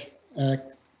lot of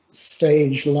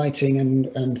stage lighting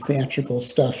and theatrical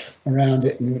stuff around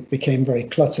it, and it became very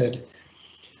cluttered.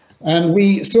 And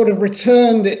we sort of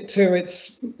returned it to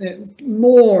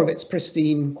more of its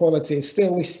pristine quality.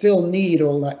 We still need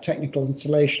all that technical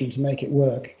installation to make it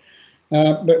work.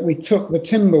 But we took the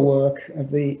timber work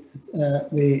of the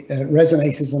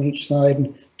resonators on each side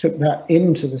and took that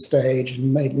into the stage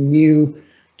and made a new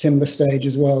timber stage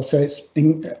as well. So it's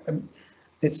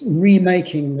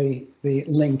remaking the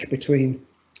link between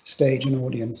stage and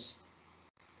audience.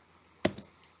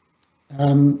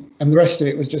 And the rest of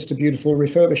it was just a beautiful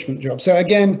refurbishment job. So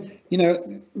again, you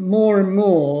know, more and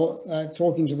more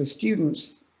talking to the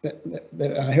students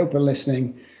that I hope are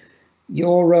listening,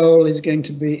 your role is going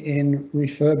to be in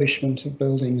refurbishment of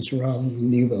buildings rather than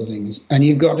new buildings. And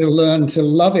you've got to learn to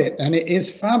love it. And it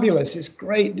is fabulous. It's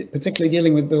great, particularly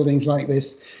dealing with buildings like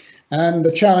this. And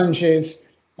the challenge is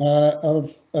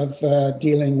of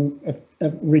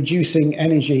reducing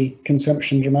energy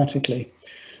consumption dramatically.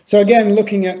 So again,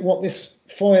 looking at what this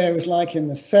foyer was like in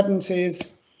the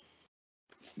 70s,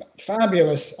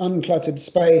 fabulous uncluttered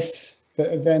space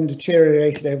that have then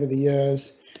deteriorated over the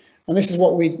years. And this is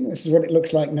what it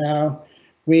looks like now.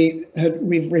 We've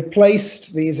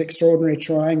replaced these extraordinary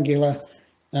triangular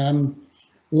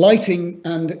lighting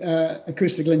and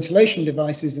acoustical insulation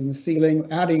devices in the ceiling,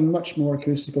 adding much more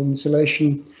acoustical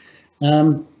insulation.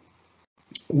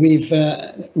 We've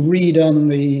redone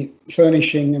the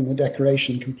furnishing and the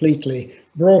decoration completely,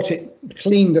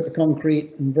 cleaned at the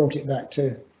concrete and brought it back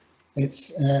to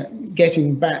its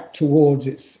getting back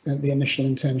towards the initial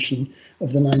intention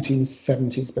of the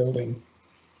 1970s building.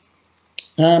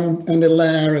 And a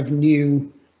layer of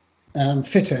new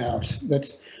fit out.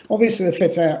 That obviously the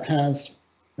fit out has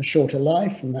a shorter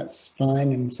life, and that's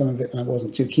fine, and some of it I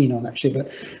wasn't too keen on actually, but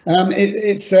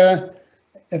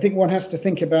I think one has to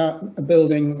think about a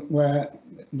building where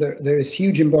there is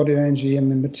huge embodied energy in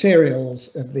the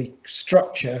materials of the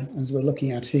structure, as we're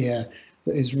looking at here,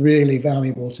 that is really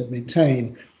valuable to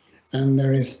maintain. And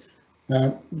there is,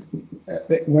 when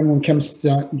one comes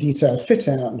to detailed fit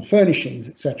out and furnishings,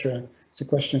 etc., it's a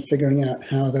question of figuring out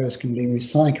how those can be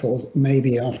recycled,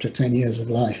 maybe after 10 years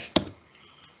of life.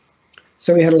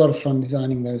 So we had a lot of fun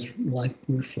designing those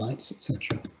roof lights,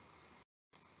 etc.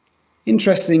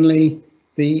 Interestingly,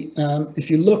 if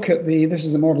you look at this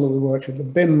is the model that we worked with, the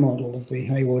BIM model of the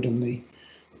Hayward and the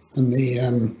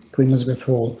Queen Elizabeth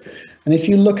Hall. And if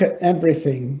you look at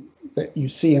everything that you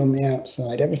see on the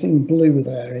outside, everything blue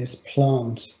there is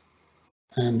plant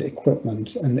and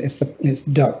equipment, and it's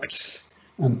ducts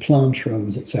and plant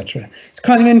rooms, etc. It's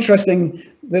kind of interesting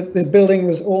that the building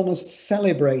was almost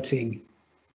celebrating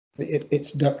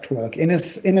its ductwork in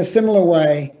a similar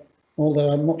way,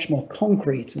 although a much more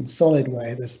concrete and solid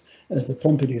way, as the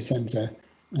Pompidou Centre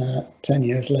 10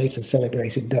 years later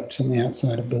celebrated ducts on the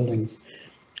outside of buildings.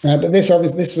 But this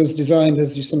was designed,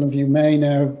 as some of you may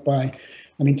know, by,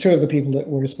 two of the people that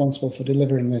were responsible for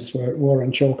delivering this were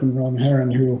Warren Chalk and Ron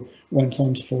Heron, who went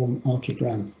on to form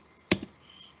Archigram.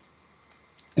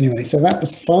 Anyway, so that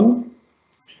was fun.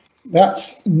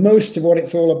 That's most of what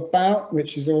it's all about,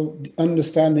 which is all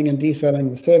understanding and detailing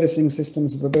the servicing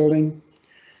systems of the building.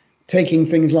 Taking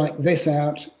things like this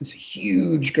out, this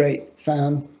huge, great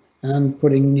fan, and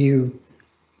putting new,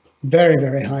 very,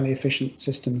 very highly efficient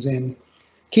systems in.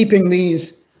 Keeping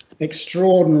these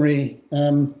extraordinary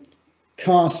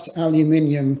cast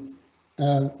aluminium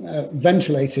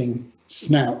ventilating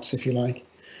snouts, if you like.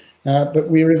 But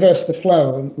we reversed the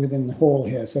flow within the hall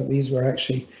here. So these were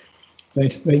actually,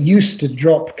 they used to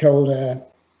drop cold air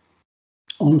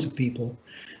onto people.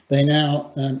 They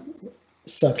now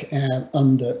suck air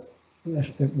under.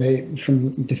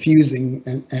 From diffusing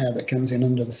air that comes in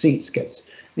under the seats gets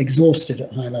exhausted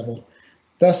at high level,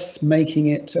 thus making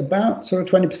it about sort of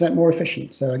 20% more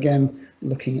efficient. So again,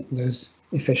 looking at those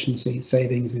efficiency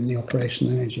savings in the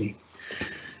operational energy.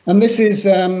 And this is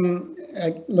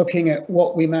looking at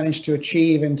what we managed to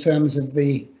achieve in terms of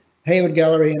the Hayward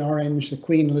Gallery in orange, the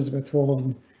Queen Elizabeth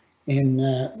Hall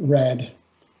in red,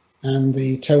 and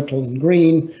the total in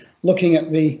green, looking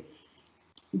at the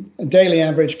daily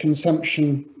average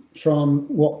consumption from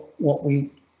what we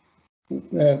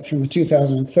from the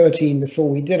 2013 before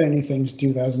we did anything to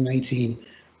 2018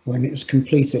 when it was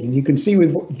completed, and you can see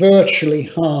we've virtually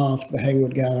halved the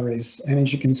Hayward Gallery's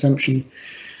energy consumption.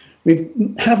 We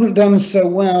haven't done so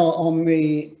well on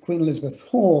the Queen Elizabeth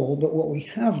Hall, but what we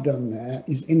have done there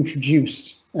is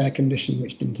introduced air conditioning,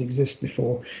 which didn't exist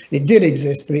before. It did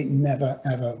exist, but it never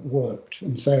ever worked.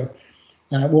 And so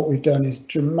what we've done is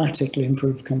dramatically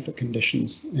improve comfort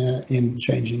conditions in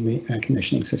changing the air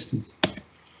conditioning systems.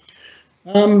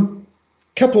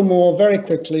 Couple more very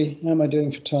quickly. How am I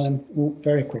doing for time? Ooh,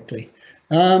 very quickly.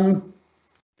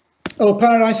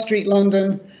 Paradise Street,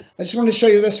 London. I just want to show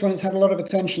you this one. It's had a lot of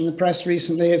attention in the press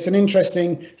recently. It's an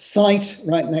interesting site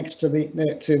right next to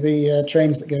the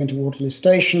trains that go into Waterloo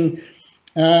Station.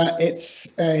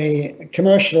 It's a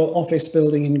commercial office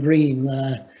building in green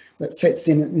there that fits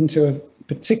into a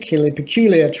particularly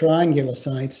peculiar triangular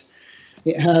site.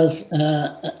 It has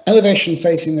elevation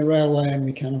facing the railway, and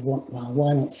we kind of want, well,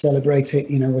 why not celebrate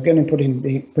it? You know, we're going to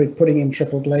be putting in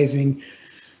triple glazing.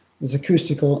 There's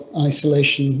acoustical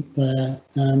isolation there,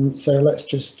 so let's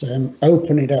just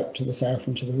open it up to the south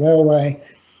and to the railway,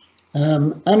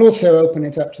 and also open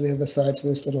it up to the other side to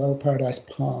this little Old Paradise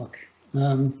Park.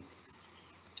 But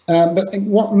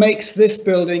what makes this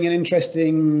building an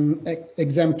interesting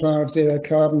exemplar of zero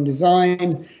carbon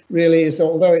design really is that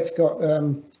although it's got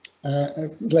a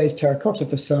glazed terracotta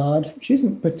facade, which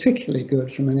isn't particularly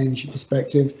good from an energy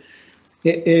perspective,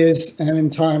 it is an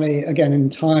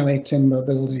entirely timber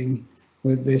building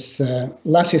with this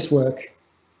lattice work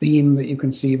beam that you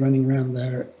can see running around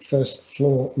there at first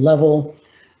floor level,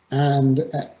 and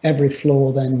every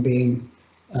floor then being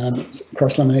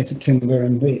cross-laminated timber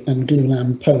and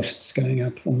glulam posts going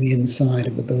up on the inside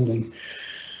of the building.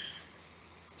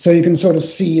 So you can sort of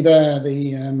see there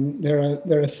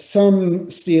there are some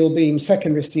steel beams,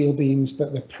 secondary steel beams,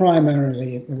 but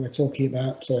primarily we're talking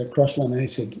about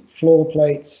cross-laminated floor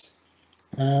plates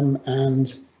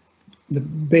and the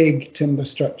big timber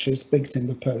structures, big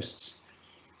timber posts.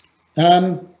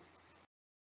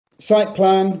 Site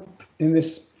plan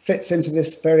fits into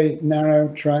this very narrow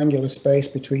triangular space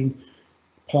between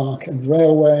park and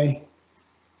railway.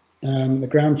 The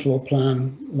ground floor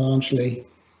plan largely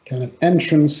kind of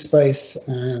entrance space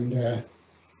and a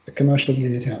commercial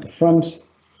unit out the front.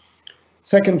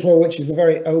 Second floor, which is a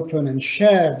very open and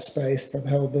shared space for the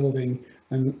whole building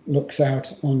and looks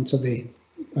out onto the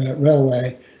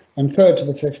railway. And third to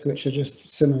the fifth, which are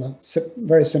just similar,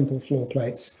 very simple floor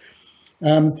plates.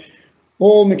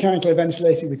 All mechanically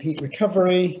ventilated with heat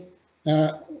recovery,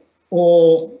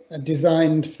 all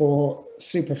designed for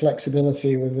super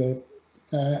flexibility with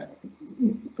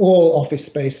all office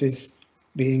spaces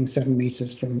being 7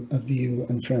 meters from a view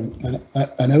and from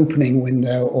an opening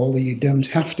window, although you don't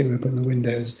have to open the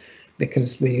windows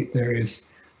because there is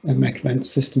a mech vent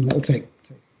system that will take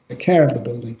care of the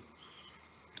building.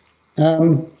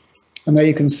 And there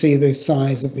you can see the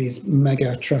size of these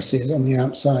mega trusses on the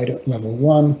outside at level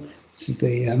 1. This is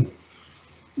the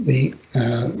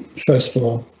first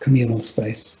floor communal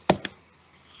space.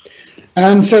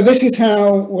 And so this is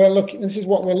how we're looking. This is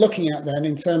what we're looking at then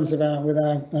in terms of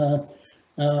our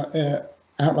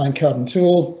outline carbon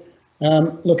tool,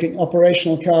 looking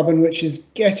operational carbon, which is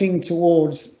getting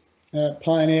towards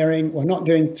pioneering. We're not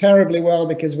doing terribly well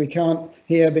because we can't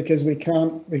here because we've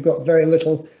got very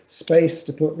little space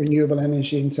to put renewable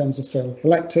energy in terms of solar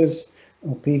collectors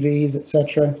or PVs,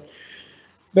 etc.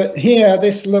 But here,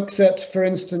 this looks at, for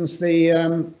instance, the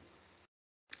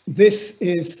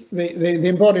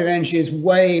embodied energy is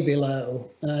way below.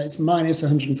 It's minus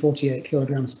 148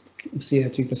 kilograms of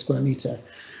CO2 per square meter.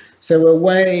 So we're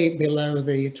way below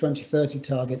the 2030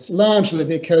 targets, largely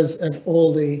because of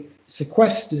all the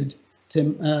sequestered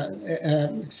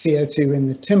CO2 in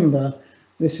the timber.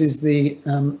 This is the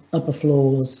upper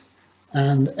floors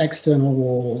and external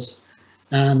walls,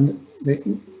 and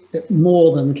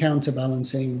more than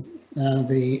counterbalancing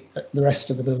the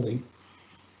rest of the building.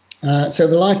 So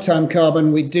the lifetime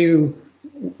carbon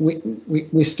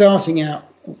we're starting out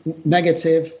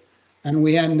negative, and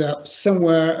we end up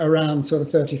somewhere around sort of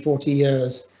 30-40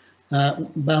 years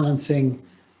balancing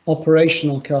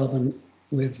operational carbon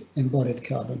with embodied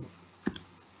carbon.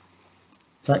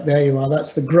 In fact, there you are.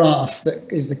 That's the graph that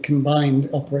is the combined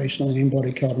operational and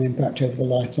embodied carbon impact over the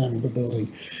lifetime of the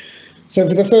building. So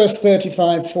for the first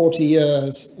 35-40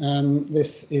 years,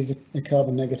 this is a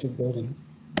carbon negative building.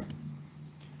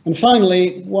 And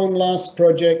finally, one last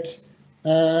project.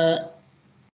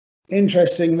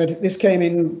 Interesting that this came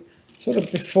in sort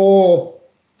of before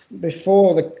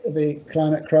the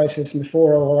climate crisis and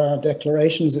before all our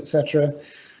declarations, etc.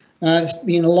 It's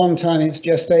been a long time in its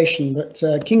gestation, but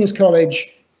King's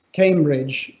College,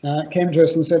 Cambridge, came to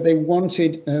us and said they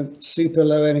wanted a super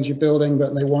low energy building,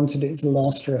 but they wanted it to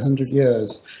last for 100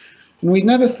 years. And we'd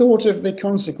never thought of the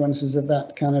consequences of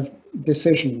that kind of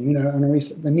decision, you know, and we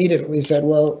immediately said,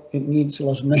 well, it needs a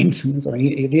lot of maintenance, or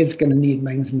it is going to need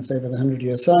maintenance over the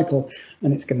 100-year cycle,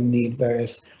 and it's going to need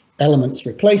various elements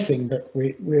replacing, but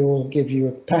we will give you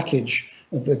a package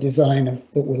of the design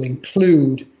that will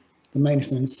include the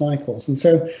maintenance cycles. And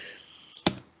so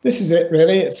this is it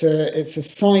really. It's a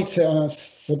site on a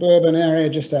suburban area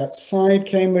just outside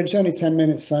Cambridge, only 10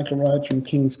 minutes cycle ride from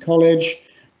King's College.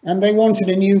 And they wanted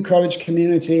a new college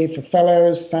community for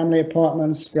fellows, family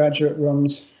apartments, graduate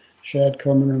rooms, shared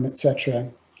common room, etc.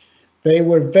 They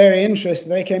were very interested.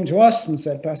 They came to us and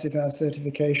said Passive House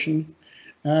certification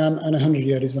and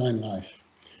 100-year design life.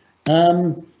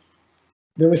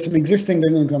 There was some existing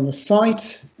buildings on the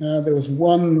site. There was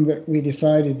one that we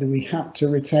decided that we had to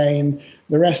retain.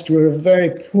 The rest were of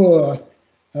very poor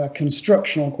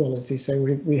constructional quality. So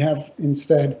we have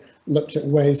instead looked at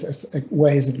ways of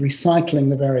recycling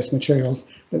the various materials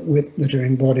that are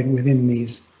embodied within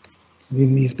these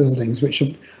buildings,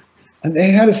 and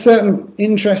they had a certain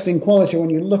interesting quality when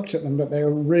you looked at them, but they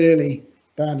were really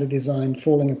badly designed,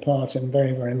 falling apart, and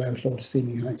very, very low floor to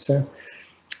ceiling height. So,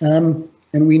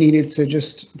 and we needed to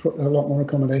just put a lot more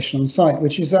accommodation on site,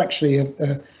 which is actually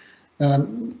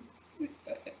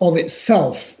of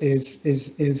itself is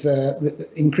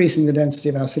increasing the density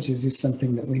of our cities is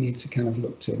something that we need to kind of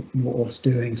look to more of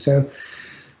doing. So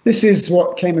this is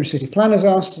what Cambridge City Planners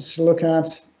asked us to look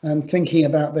at, and thinking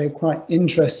about, they're quite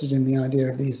interested in the idea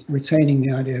of these, retaining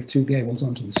the idea of two gables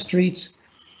onto the street.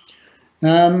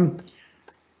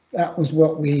 That was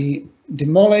what we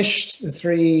demolished, the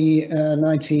three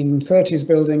 1930s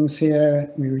buildings here.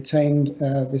 We retained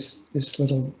this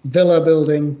little villa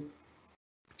building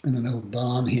and an old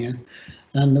barn here,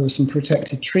 and there were some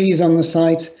protected trees on the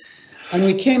site. And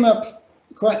we came up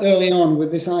quite early on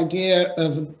with this idea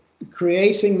of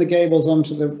creating the gables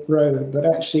onto the road, but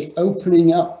actually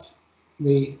opening up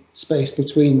the space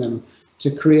between them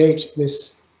to create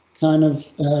this kind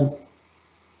of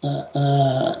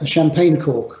a champagne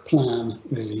cork plan,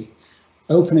 really,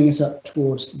 opening it up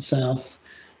towards the south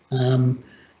and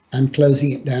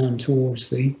closing it down towards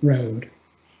the road.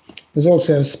 There's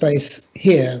also a space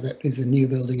here that is a new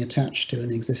building attached to an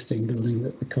existing building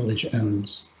that the college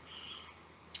owns.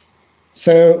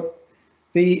 So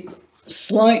the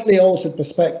slightly altered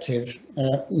perspective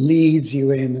leads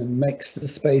you in and makes the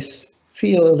space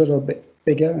feel a little bit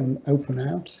bigger and open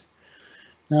out.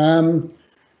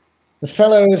 The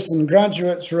fellows and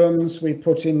graduates rooms, we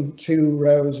put in 2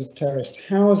 rows of terraced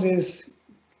houses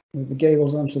with the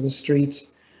gables onto the street.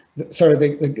 Sorry,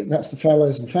 that's the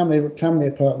fellows and family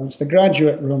apartments. The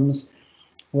graduate rooms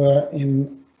were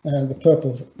in the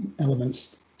purple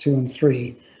elements 2 and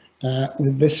 3,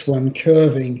 with this one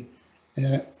curving,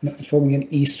 forming an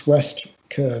east-west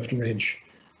curved ridge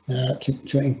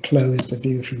to enclose the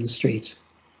view from the street.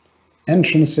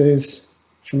 Entrances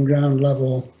from ground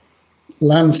level,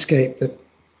 landscape that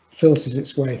filters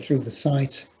its way through the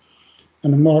site,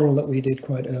 and a model that we did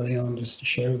quite early on just to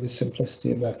show the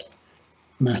simplicity of that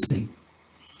massing.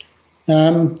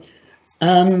 And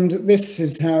this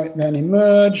is how it then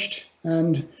emerged.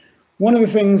 And one of the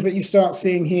things that you start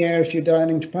seeing here, if you're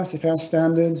dialing to Passive House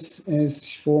standards,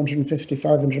 is 450,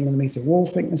 500 millimeter wall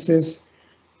thicknesses,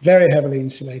 very heavily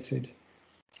insulated.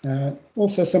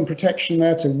 Also some protection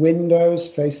there to windows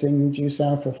facing due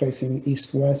south or facing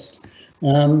east-west.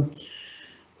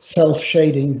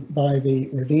 Self-shading by the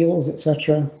reveals,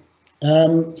 etc.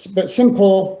 But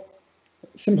simple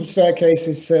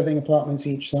staircases serving apartments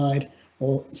each side,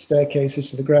 or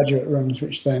staircases to the graduate rooms,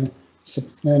 which then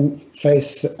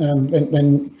face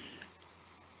then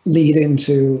lead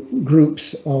into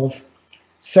groups of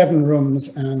 7 rooms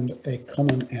and a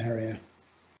common area.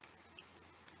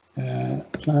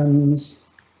 Plans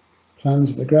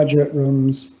of the graduate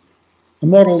rooms. A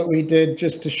model that we did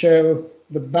just to show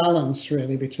the balance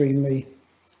really between the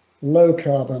low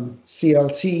carbon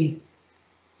CLT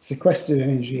sequestered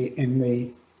energy in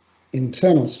the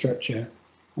internal structure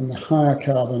and the higher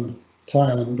carbon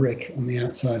tile and brick on the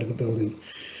outside of the building.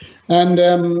 And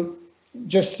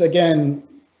just again,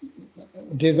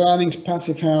 designing to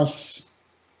Passive House,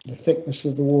 the thickness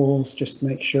of the walls, just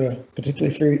make sure,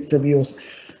 particularly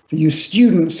for you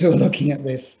students who are looking at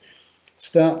this,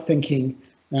 start thinking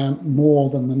more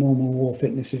than the normal wall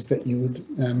thicknesses that you would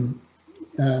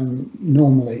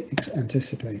normally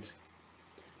anticipate.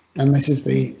 And this is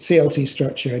the CLT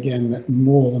structure again that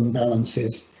more than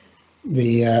balances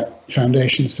the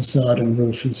foundations, facade and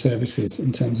roof and services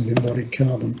in terms of embodied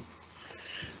carbon.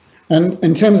 And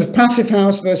in terms of Passive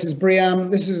House versus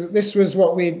BREEAM, this was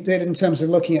what we did in terms of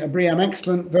looking at a BREEAM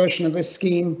Excellent version of this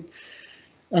scheme.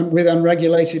 with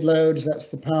unregulated loads, that's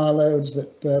the power loads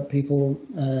that people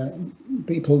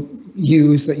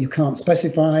use that you can't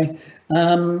specify.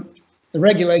 The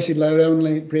regulated load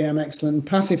only, BREEAM excellent.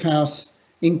 Passive house,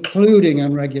 including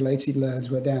unregulated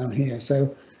loads, we're down here.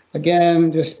 So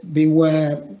again, just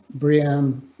beware,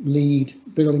 BREEAM lead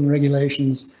building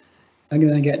regulations are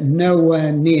going to get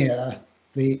nowhere near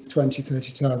the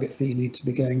 2030 targets that you need to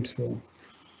be going for.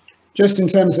 Just in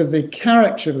terms of the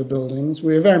character of the buildings,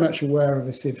 we're very much aware of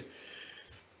this. If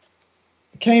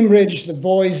Cambridge, the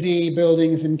Voisey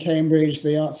buildings in Cambridge,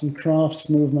 the arts and crafts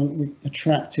movement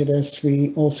attracted us.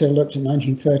 We also looked at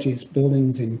 1930s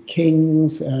buildings in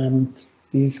Kings,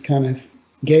 these kind of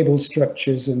gable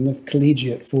structures and of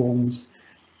collegiate forms.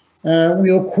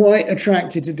 We were quite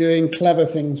attracted to doing clever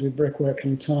things with brickwork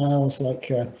and tiles,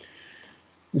 like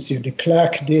Monsieur de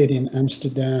Klerk did in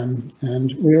Amsterdam.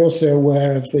 And we're also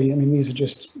aware of the, I mean, these are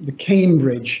just the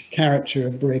Cambridge character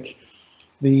of brick,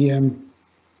 the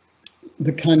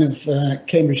kind of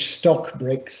Cambridge stock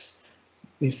bricks,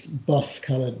 this buff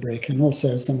coloured brick, and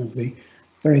also some of the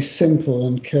very simple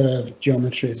and curved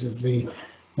geometries of the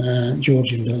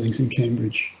Georgian buildings in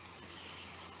Cambridge.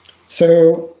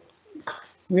 So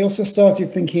we also started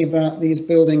thinking about these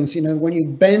buildings, you know, when you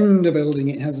bend a building,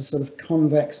 it has a sort of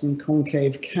convex and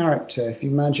concave character. If you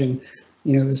imagine,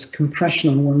 you know, there's compression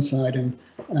on one side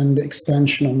and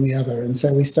expansion on the other. And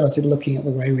so we started looking at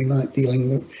the way we might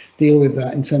deal with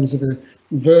that in terms of a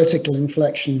vertical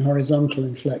inflection, horizontal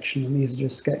inflection. And these are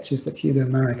just sketches that Hugo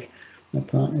Marek, my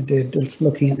partner, did, just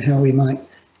looking at how we might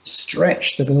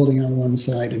stretch the building on one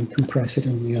side and compress it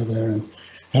on the other, and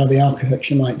how the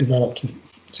architecture might develop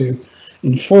to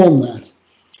inform that.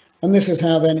 And this was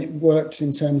how then it worked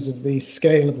in terms of the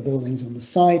scale of the buildings on the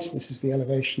site. This is the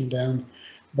elevation down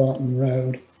Barton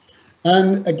Road.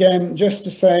 And again, just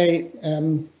to say,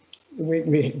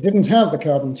 we didn't have the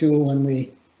carbon tool when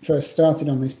we first started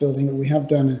on this building, but we have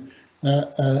done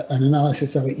an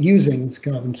analysis of it using this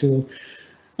carbon tool.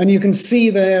 And you can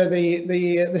see there,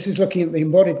 this is looking at the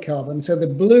embodied carbon. So the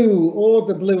blue, all of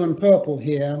the blue and purple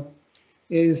here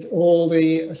is all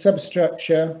the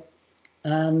substructure,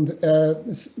 and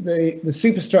the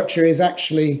superstructure is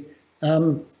actually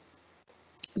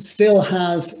still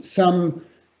has some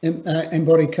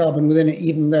embodied carbon within it,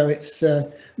 even though it's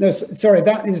no, sorry,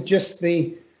 that is just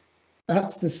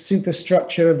that's the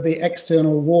superstructure of the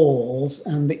external walls,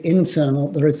 and the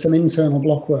internal, there is some internal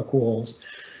blockwork walls.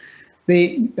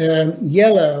 The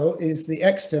yellow is the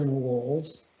external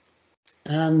walls,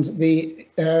 and the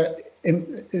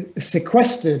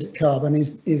sequestered carbon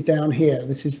is down here.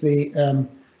 This is the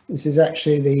this is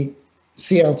actually the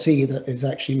CLT that is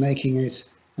actually making it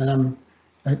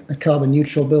a carbon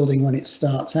neutral building when it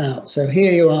starts out. So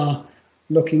here you are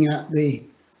looking at the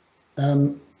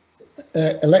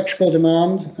electrical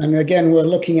demand, and again we're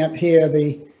looking at here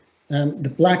the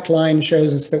black line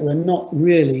shows us that we're not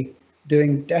really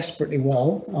doing desperately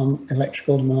well on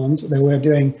electrical demand, though we're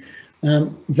doing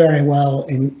very well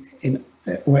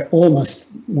we're almost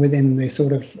within the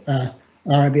sort of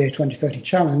RIBA 2030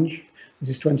 challenge. This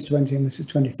is 2020 and this is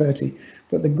 2030.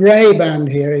 But the grey band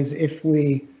here is if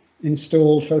we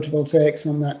installed photovoltaics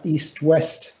on that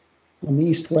east-west, on the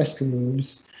east-west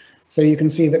roofs. So you can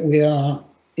see that we are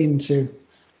into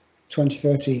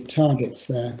 2030 targets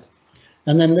there.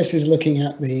 And then this is looking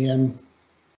at the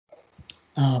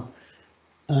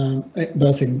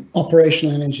both in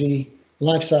operational energy,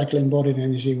 life cycle embodied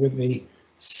energy, with the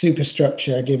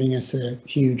superstructure giving us a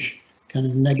huge kind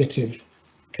of negative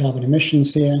carbon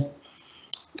emissions here,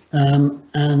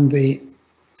 and the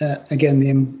again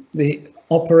the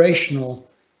operational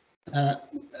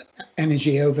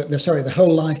energy over the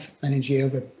whole life energy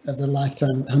over of the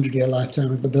lifetime, 100-year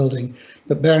lifetime of the building.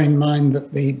 But bear in mind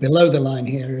that the below the line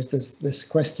here is the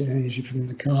sequestered energy from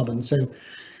the carbon. So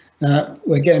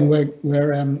again,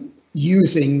 we're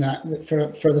using that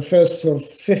for the first sort of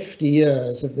 50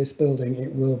 years of this building.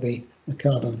 It will be a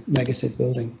carbon negative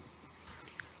building.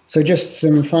 So just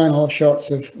some final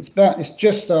shots of it's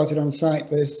just started on site.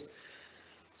 There's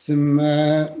some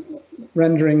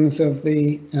renderings of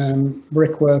the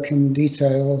brickwork and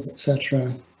details,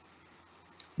 etc.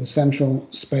 The central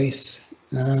space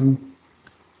and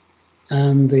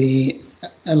the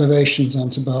elevations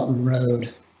onto Barton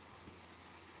Road.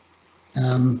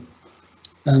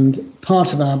 And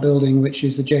part of our building, which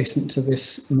is adjacent to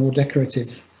this more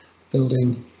decorative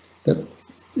building that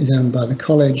is owned by the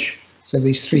college. So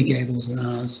these three gables are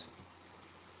ours.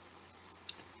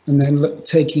 And then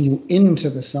taking you into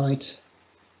the site,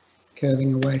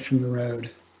 curving away from the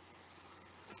road.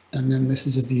 And then this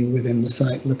is a view within the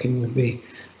site, looking with the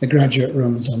graduate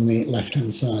rooms on the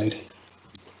left-hand side.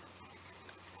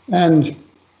 And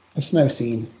a snow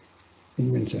scene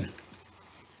in winter.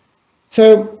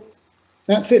 So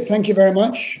that's it. Thank you very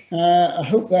much. I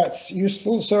hope that's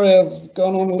useful. Sorry, I've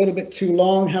gone on a little bit too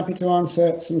long. Happy to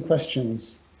answer some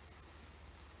questions.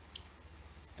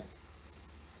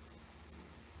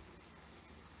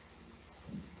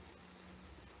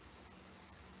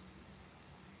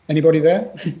 Anybody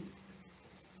there?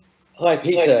 Hi,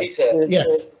 Peter.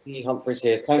 Yes. Humphreys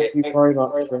here. Thank you very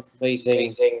much for an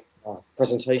amazing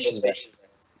presentation there.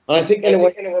 And I think, in a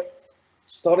way,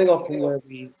 starting off from where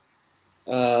we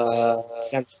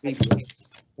began to speak,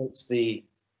 it's the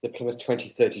Plymouth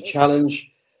 2030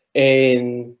 Challenge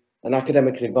in an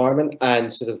academic environment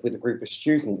and sort of with a group of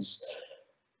students.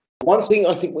 One thing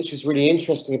I think which is really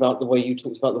interesting about the way you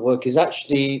talked about the work is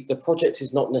actually the project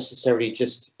is not necessarily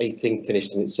just a thing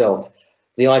finished in itself.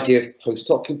 The idea of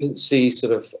post-occupancy,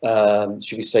 sort of,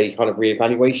 should we say, kind of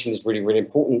re-evaluation is really, really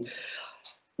important.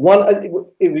 One, it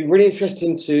would be really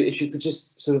interesting to, if you could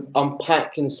just sort of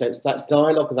unpack, in a sense, that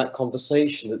dialogue and that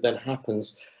conversation that then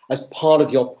happens as part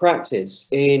of your practice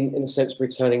in a sense,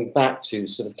 returning back to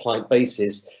sort of client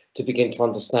bases to begin to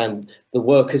understand the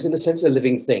work as, in a sense, a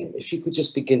living thing. If you could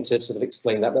just begin to sort of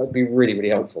explain that, that would be really, really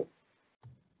helpful.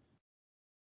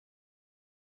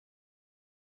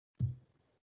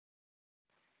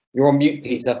 You're on mute,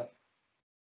 Peter.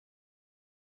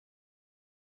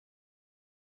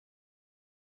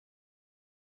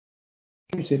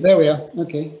 There we are.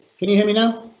 Okay. Can you hear me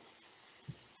now?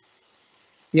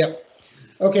 Yep.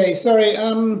 Okay. Sorry.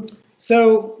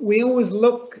 So we always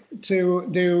look to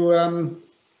do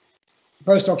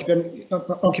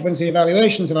post-occupancy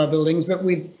evaluations of our buildings, but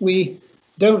we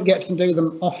don't get to do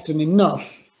them often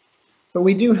enough. But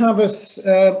we do have a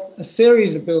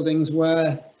series of buildings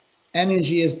where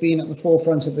energy has been at the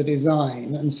forefront of the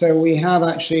design, and so we have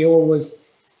actually always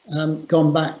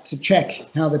gone back to check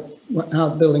how the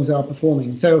buildings are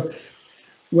performing. So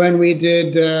when we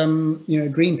did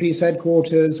Greenpeace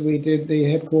headquarters, we did the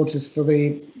headquarters for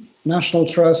the National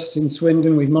Trust in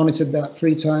Swindon. We monitored that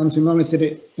 3 times. We monitored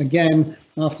it again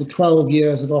after 12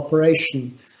 years of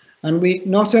operation. And we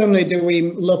not only do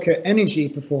we look at energy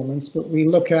performance, but we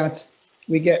get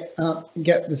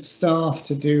the staff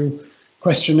to do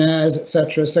questionnaires,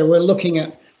 etc. So we're looking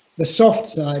at the soft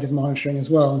side of monitoring as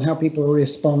well, and how people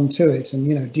respond to it.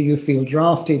 And do you feel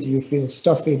drafty? Do you feel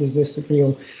stuffy? Does this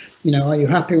feel, are you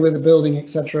happy with the building,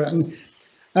 etc. And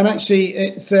actually,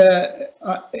 it's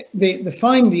the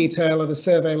fine detail of a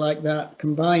survey like that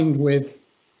combined with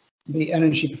the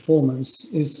energy performance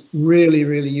is really,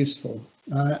 really useful.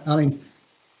 I mean,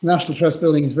 National Trust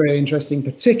building is very interesting,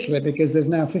 particularly because there's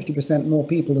now 50% more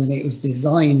people than it was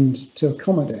designed to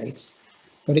accommodate,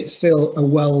 but it's still a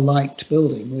well-liked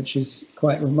building, which is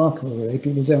quite remarkable, really.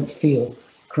 People don't feel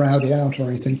crowded out or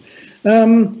anything.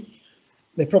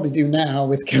 They probably do now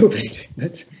with COVID,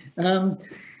 but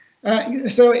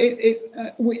so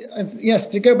yes,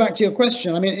 to go back to your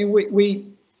question, I mean,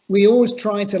 we always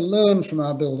try to learn from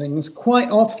our buildings. Quite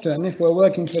often, if we're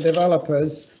working for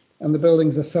developers and the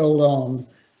buildings are sold on,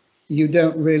 you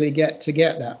don't really get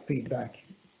that feedback.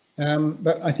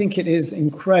 But I think it is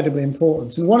incredibly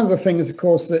important. And one of the things, of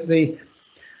course, that the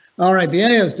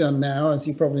RIBA has done now, as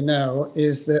you probably know,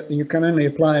 is that you can only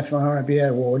apply for RIBA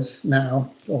awards now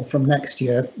or from next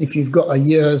year if you've got a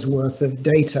year's worth of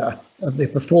data of the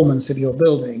performance of your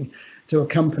building to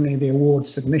accompany the award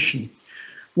submission,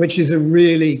 which is a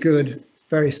really good,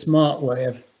 very smart way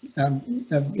of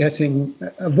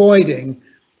avoiding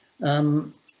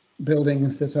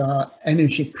buildings that are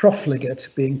energy profligate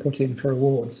being put in for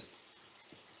awards.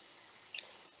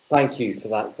 Thank you for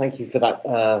that. Thank you for that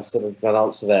sort of that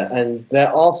answer there. And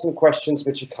there are some questions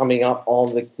which are coming up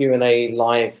on the Q&A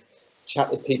live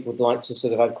chat. If people would like to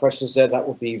sort of add questions there, that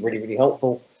would be really, really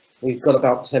helpful. We've got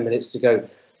about 10 minutes to go.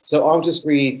 So I'll just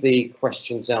read the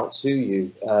questions out to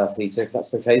you, Peter, if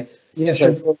that's okay. Yeah,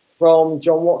 so sure. From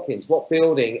John Watkins, what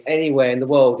building anywhere in the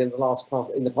world in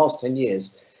the past 10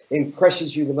 years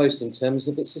impresses you the most in terms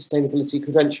of its sustainability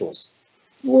credentials?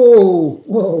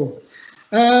 Whoa.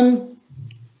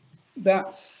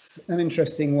 That's an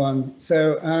interesting one.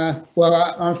 So, well,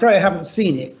 I'm afraid I haven't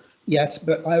seen it yet,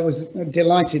 but I was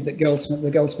delighted that the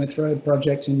Goldsmith Road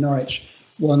project in Norwich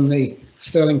won the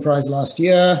Sterling Prize last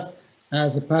year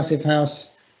as a passive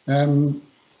house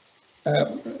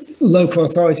local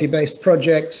authority-based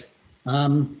project.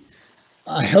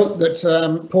 I hope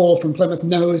that Paul from Plymouth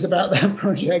knows about that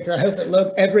project. I hope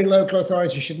that every local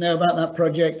authority should know about that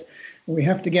project. We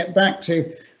have to get back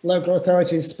to local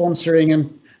authorities sponsoring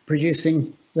and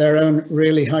producing their own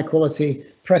really high quality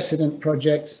precedent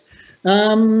projects.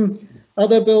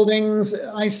 Other buildings,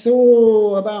 I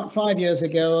saw about 5 years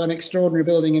ago an extraordinary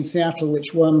building in Seattle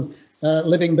which won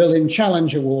Living Building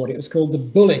Challenge Award. It was called the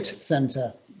Bullitt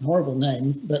Center. Horrible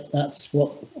name, but that's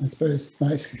what I suppose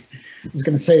I was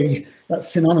going to say. That's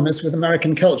synonymous with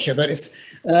American culture, but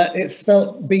it's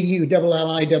spelt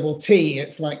B-U-L-L-I-T-T.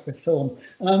 It's like the film,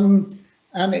 and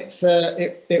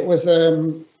it was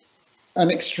an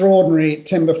extraordinary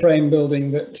timber frame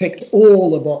building that ticked all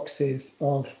the boxes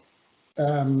of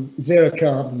zero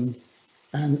carbon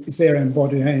and zero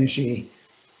embodied energy,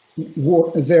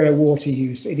 zero water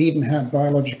use. It even had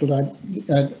biological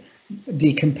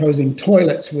decomposing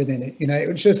toilets within it. You know, it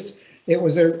was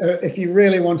if you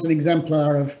really want an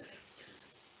exemplar of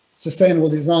sustainable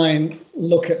design,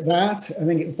 look at that. I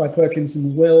think it was by Perkins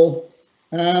and Will.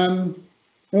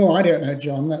 Oh, I don't know,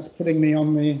 John, that's putting me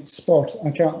on the spot.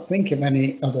 I can't think of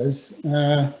any others,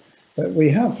 but we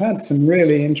have had some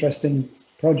really interesting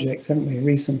projects, haven't we,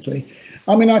 recently?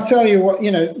 I mean, I tell you what,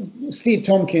 you know, Steve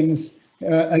Tompkins,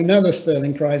 another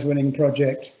Sterling Prize winning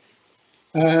project.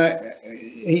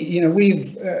 You know,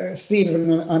 Steve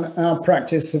and our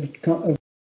practice of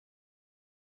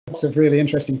lots of really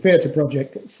interesting theatre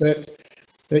projects that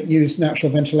use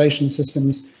natural ventilation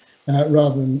systems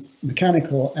rather than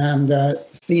mechanical. And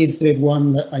Steve did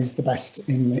one that is the best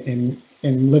in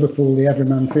Liverpool, the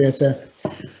Everyman Theatre,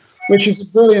 which is a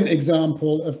brilliant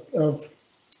example of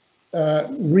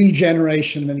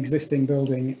regeneration of an existing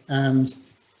building and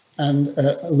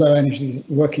low energy,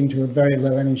 working to a very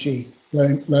low energy,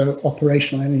 low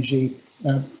operational energy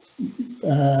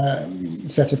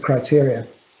set of criteria.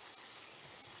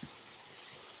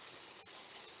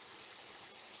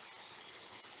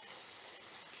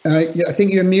 Yeah, I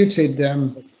think you're muted.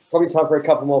 Probably time for a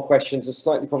couple more questions. A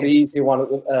slightly probably easier one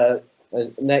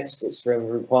next. It's from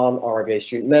Rukwan, RIBA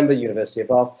student member, University of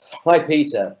Bath. Hi,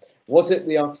 Peter. Was it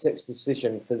the architect's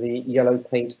decision for the yellow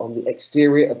paint on the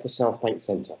exterior of the South Bank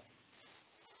Centre?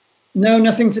 No,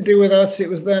 nothing to do with us. It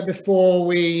was there before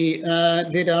we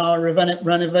did our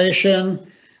renovation,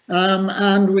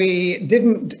 and we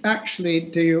didn't actually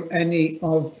do any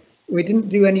work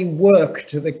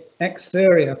to the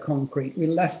exterior concrete. We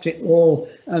left it all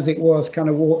as it was, kind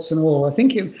of warts and all. I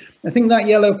think that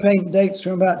yellow paint dates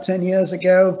from about 10 years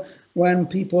ago, when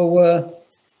people were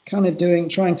kind of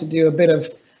trying to do a bit of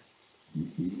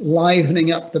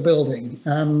livening up the building.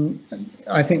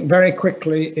 I think very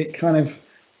quickly it kind of,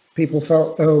 people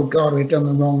felt, oh God, we've done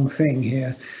the wrong thing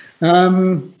here.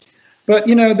 But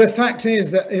you know, the fact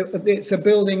is that it's a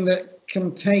building that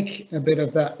can take a bit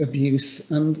of that abuse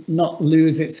and not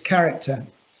lose its character.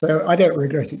 So I don't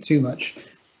regret it too much.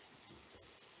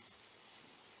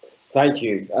 Thank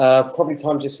you. Probably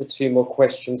time just for two more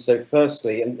questions. So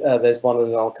firstly, and there's one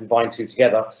and I'll combine two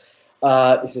together.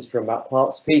 This is from Matt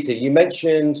Parks. Peter, you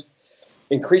mentioned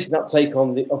increasing uptake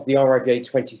of the RIBA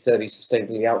 2030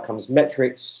 sustainability outcomes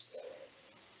metrics.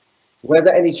 Were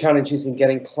there any challenges in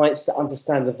getting clients to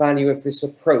understand the value of this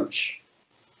approach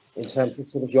in terms of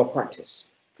sort of your practice?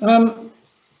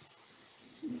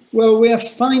 Well, we're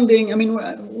finding, I mean,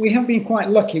 we have been quite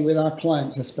lucky with our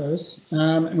clients, I suppose,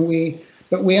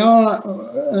 but we are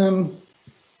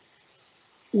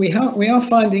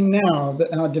finding now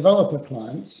that our developer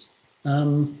clients,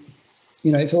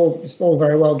 you know, it's all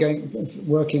very well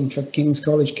working for King's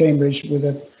College, Cambridge with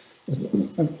a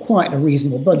quite a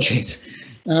reasonable budget,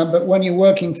 but when you're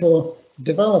working for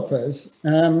developers,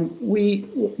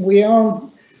 we are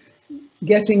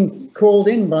getting called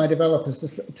in by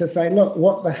developers to say, look,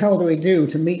 what the hell do we do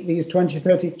to meet these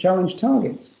 2030 challenge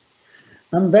targets?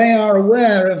 And they are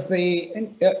aware of the,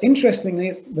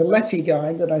 interestingly, the Letty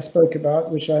guide that I spoke about,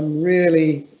 which I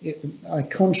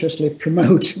consciously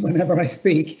promote whenever I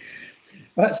speak.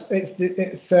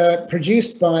 It's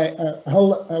produced by a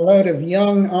load of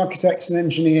young architects and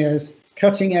engineers,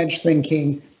 cutting edge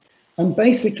thinking, and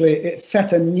basically it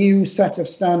set a new set of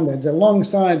standards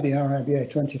alongside the RIBA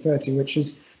 2030, which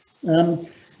is, and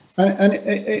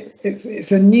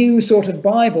it's a new sort of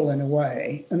Bible in a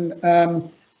way, and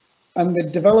the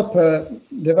developer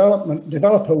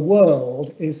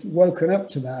world is woken up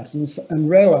to that and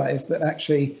realised that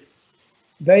actually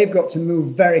they've got to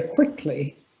move very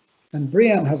quickly, and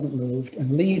BREEAM hasn't moved,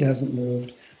 and LEED hasn't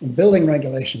moved, and building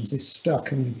regulations is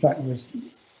stuck, and in fact was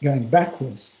going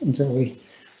backwards until we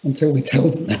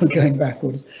told them they were going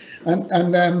backwards, and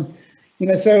you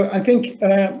know, so I think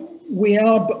we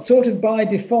are sort of by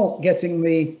default getting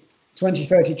the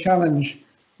 2030 challenge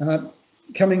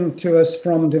coming to us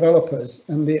from developers,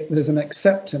 and there's an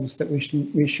acceptance that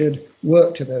we should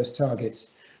work to those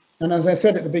targets. And as I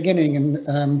said at the beginning,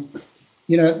 and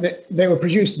you know, they were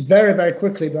produced very, very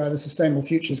quickly by the Sustainable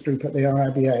Futures Group at the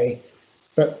RIBA,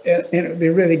 but it would be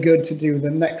really good to do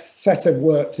the next set of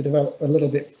work to develop a little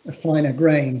bit finer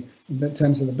grain in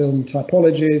terms of the building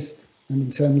typologies and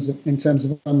in terms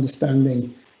of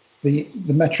understanding the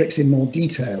metrics in more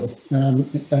detail,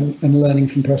 and learning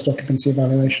from post-occupancy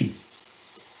evaluation.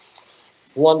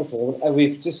 Wonderful.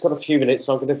 We've just got a few minutes,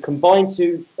 so I'm going to combine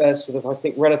two sort of, I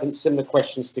think, relevant similar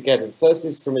questions together. The first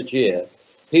is from Ajir.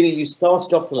 Peter, you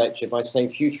started off the lecture by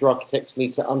saying future architects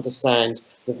need to understand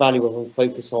the value of and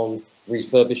focus on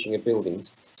refurbishing of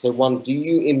buildings. So one, do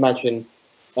you imagine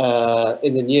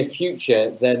in the near future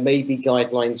there may be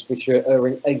guidelines which are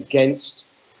against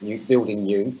building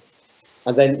new?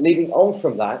 And then leading on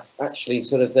from that, actually,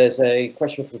 sort of there's a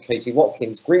question from Katie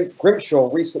Watkins.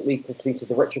 Grimshaw recently completed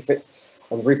the retrofit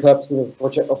and repurposing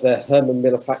project of their Herman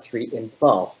Miller factory in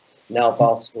Bath, now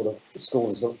Bath School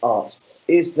of Art.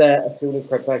 Is there a Field and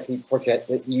Clegg Bradley project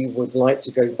that you would like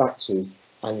to go back to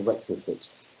and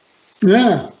retrofit?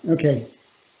 Ah, okay.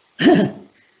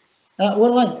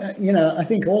 Well, I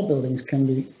think all buildings can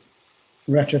be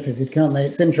retrofitted, can't they?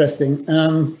 It's interesting.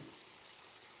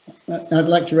 I'd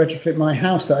like to retrofit my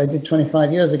house that I did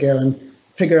 25 years ago and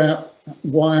figure out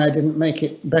why I didn't make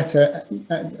it better,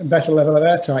 a better level of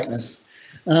air tightness,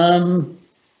 and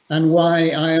why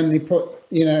I only put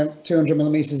 200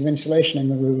 millimeters of insulation in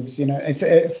the roofs.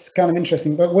 It's kind of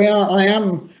interesting. But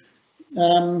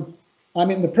I'm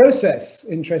in the process,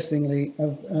 interestingly,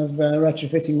 of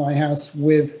retrofitting my house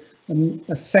with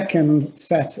a second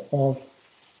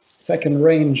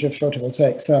range of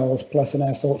photovoltaic cells plus an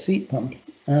air source heat pump,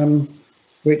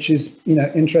 which is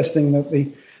interesting that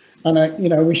we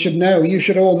should know. You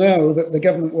should all know that the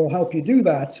government will help you do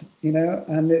that.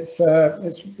 And it's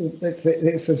a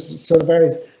sort of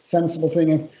very sensible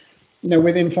thing of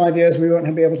within 5 years we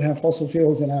won't be able to have fossil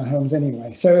fuels in our homes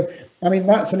anyway. So I mean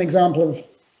that's an example of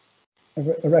a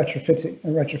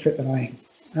retrofit that I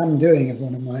am doing of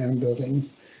one of my own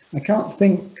buildings. I can't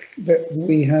think that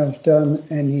we have done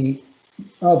any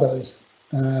others.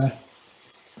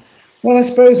 Well, I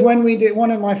suppose when we did one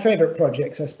of my favourite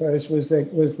projects, I suppose, was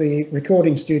the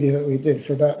recording studio that we did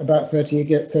for about 30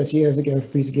 years ago for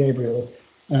Peter Gabriel,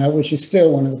 which is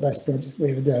still one of the best projects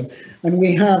we've ever done. And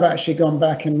we have actually gone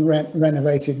back and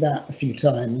renovated that a few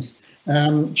times,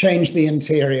 changed the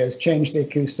interiors, changed the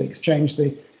acoustics, changed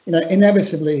the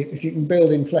inevitably, if you can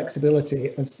build in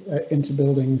flexibility into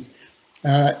buildings,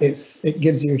 it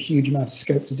gives you a huge amount of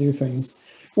scope to do things.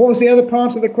 What was the other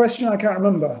part of the question? I can't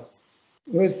remember.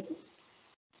 It was.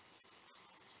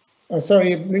 Oh, sorry,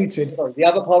 you're muted. Sorry, the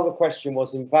other part of the question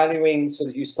was in valuing. So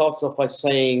that you started off by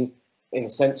saying, in a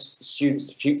sense,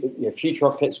 students, future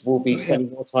architects will be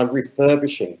spending more time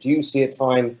refurbishing. Do you see a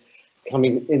time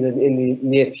coming in the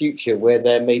near future where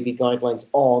there may be guidelines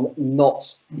on not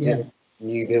doing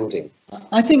new building?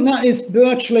 I think that is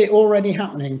virtually already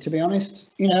happening, to be honest.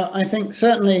 I think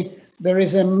certainly there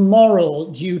is a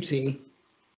moral duty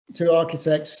to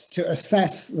architects to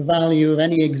assess the value of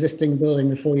any existing building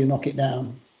before you knock it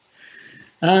down.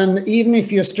 And even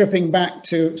if you're stripping back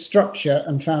to structure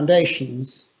and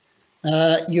foundations,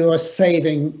 you are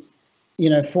saving,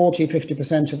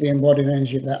 40–50% of the embodied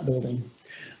energy of that building.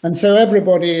 And so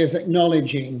everybody is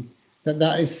acknowledging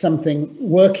that is something,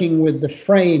 working with the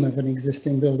frame of an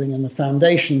existing building and the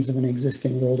foundations of an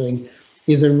existing building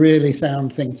is a really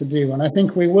sound thing to do. And I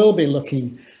think we will be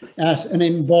looking at an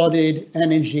embodied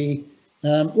energy.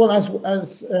 The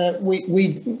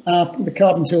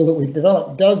carbon tool that we've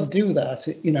developed does do that.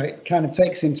 It kind of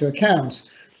takes into account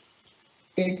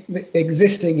the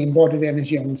existing embodied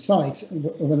energy on site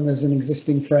when there's an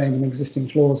existing frame and existing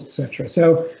floors, etc.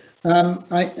 So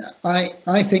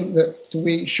I think that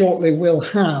we shortly will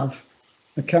have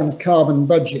a kind of carbon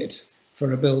budget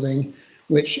for a building,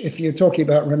 which, if you're talking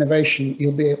about renovation,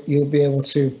 you'll be able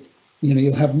to,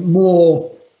 you'll have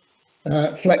more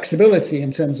flexibility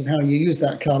in terms of how you use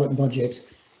that carbon budget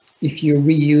if you're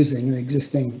reusing an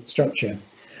existing structure.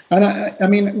 And I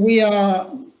mean, we are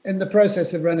in the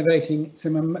process of renovating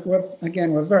some.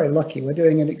 We're very lucky. We're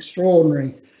doing an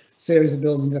extraordinary series of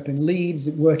buildings up in Leeds,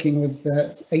 working with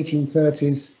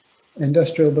 1830s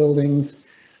industrial buildings.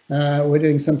 We're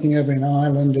doing something over in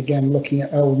Ireland, again looking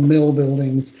at old mill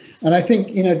buildings. And I think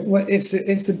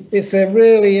it's a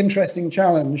really interesting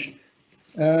challenge,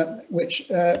 which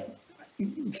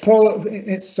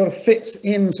it sort of fits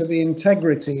into the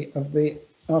integrity of the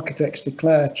Architects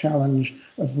Declare challenge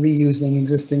of reusing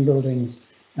existing buildings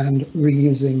and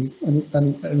reusing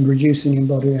and reducing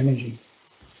embodied energy.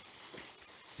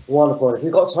 Wonderful.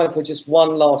 We've got time for just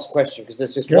one last question, because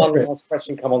there's just one last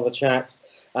question come on the chat.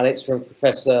 and it's from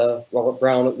Professor Robert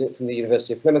Brown from the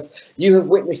University of Plymouth. You have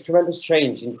witnessed tremendous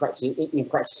change in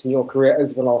practice in your career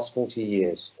over the last 40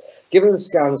 years. Given the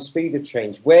scale and speed of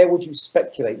change, where would you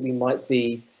speculate we might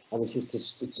be, and this is to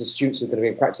students who are going to be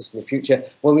in practice in the future,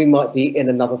 where we might be in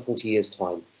another 40 years'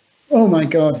 time? Oh my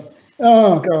God.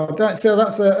 Oh God, that's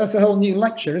a whole new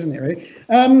lecture, isn't it, really?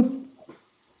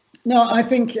 No, I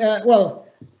think, well,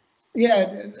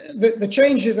 yeah, the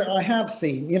changes that I have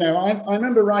seen, you know, I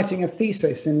remember writing a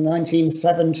thesis in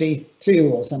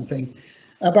 1972 or something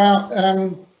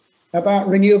about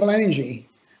renewable energy,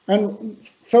 and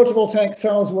photovoltaic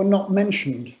cells were not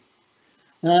mentioned.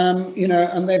 You know,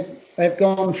 and they've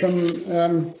gone from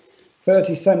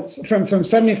 30 cents, from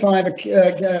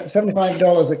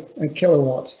 $75 a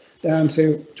kilowatt down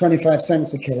to 25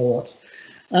 cents a kilowatt.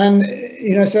 And,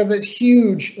 you know, so that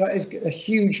is a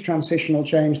huge transitional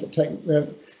change that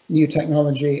the new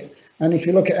technology. And if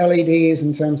you look at LEDs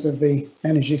in terms of the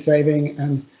energy saving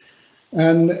and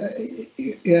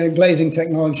you know, glazing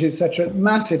technology, etc.,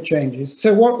 massive changes.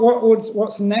 So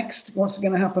what's next? What's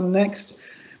going to happen next?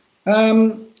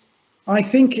 I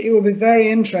think it will be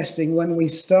very interesting when we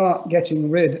start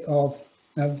getting rid of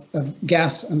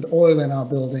gas and oil in our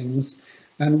buildings,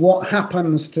 and what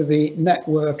happens to the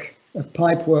network of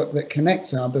pipework that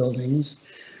connects our buildings.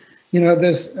 You know,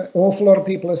 there's an awful lot of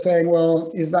people are saying, well,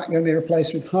 is that going to be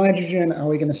replaced with hydrogen? Are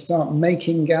we going to start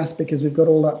making gas because we've got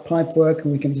all that pipework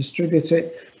and we can distribute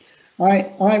it?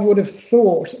 I would have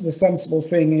thought the sensible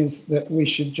thing is that we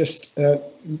should just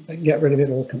get rid of it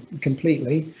all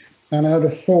completely. And I would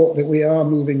have thought that we are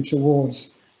moving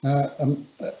towards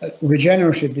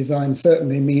regenerative design.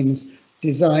 Certainly means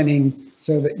designing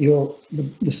so that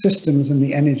the systems and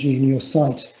the energy in your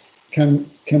site can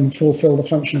fulfill the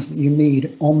functions that you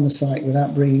need on the site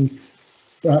without bringing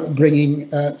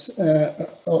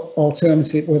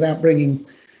alternative, without bringing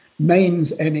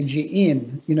mains energy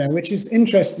in. You know, which is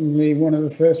interestingly one of the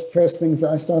first things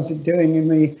that I started doing in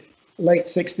the late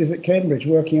 60s at Cambridge,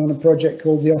 working on a project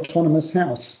called the Autonomous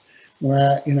House,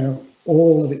 where, you know,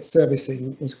 all of its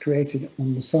servicing was created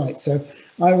on the site. So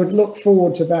I would look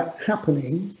forward to that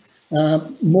happening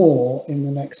more in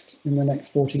the next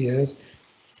 40 years.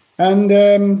 And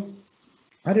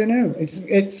I don't know,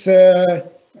 it's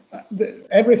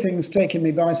everything's taken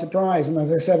me by surprise. And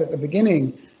as I said at the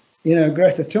beginning, you know,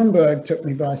 Greta Thunberg took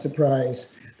me by surprise,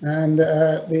 and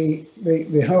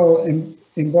the whole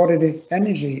embodied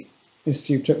energy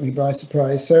issue took me by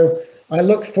surprise. So I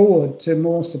look forward to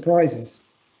more surprises.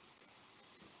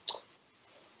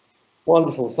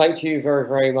 Wonderful. Thank you very,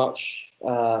 very much,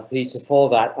 Peter, for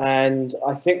that. And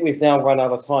I think we've now run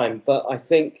out of time, but I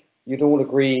think you'd all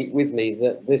agree with me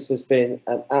that this has been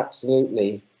an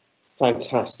absolutely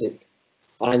fantastic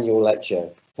annual lecture.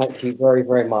 Thank you very,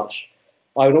 very much.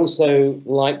 I would also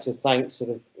like to thank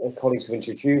sort of colleagues who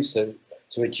introduced, to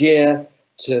Ajir,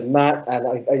 to Matt, and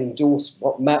I endorse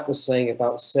what Matt was saying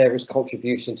about Sarah's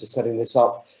contribution to setting this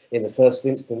up in the first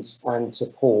instance, and to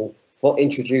Paul for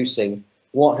introducing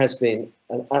what has been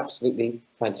an absolutely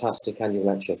fantastic annual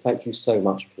lecture. Thank you so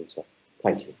much, Peter.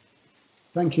 Thank you.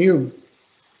 Thank you.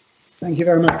 Thank you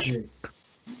very much.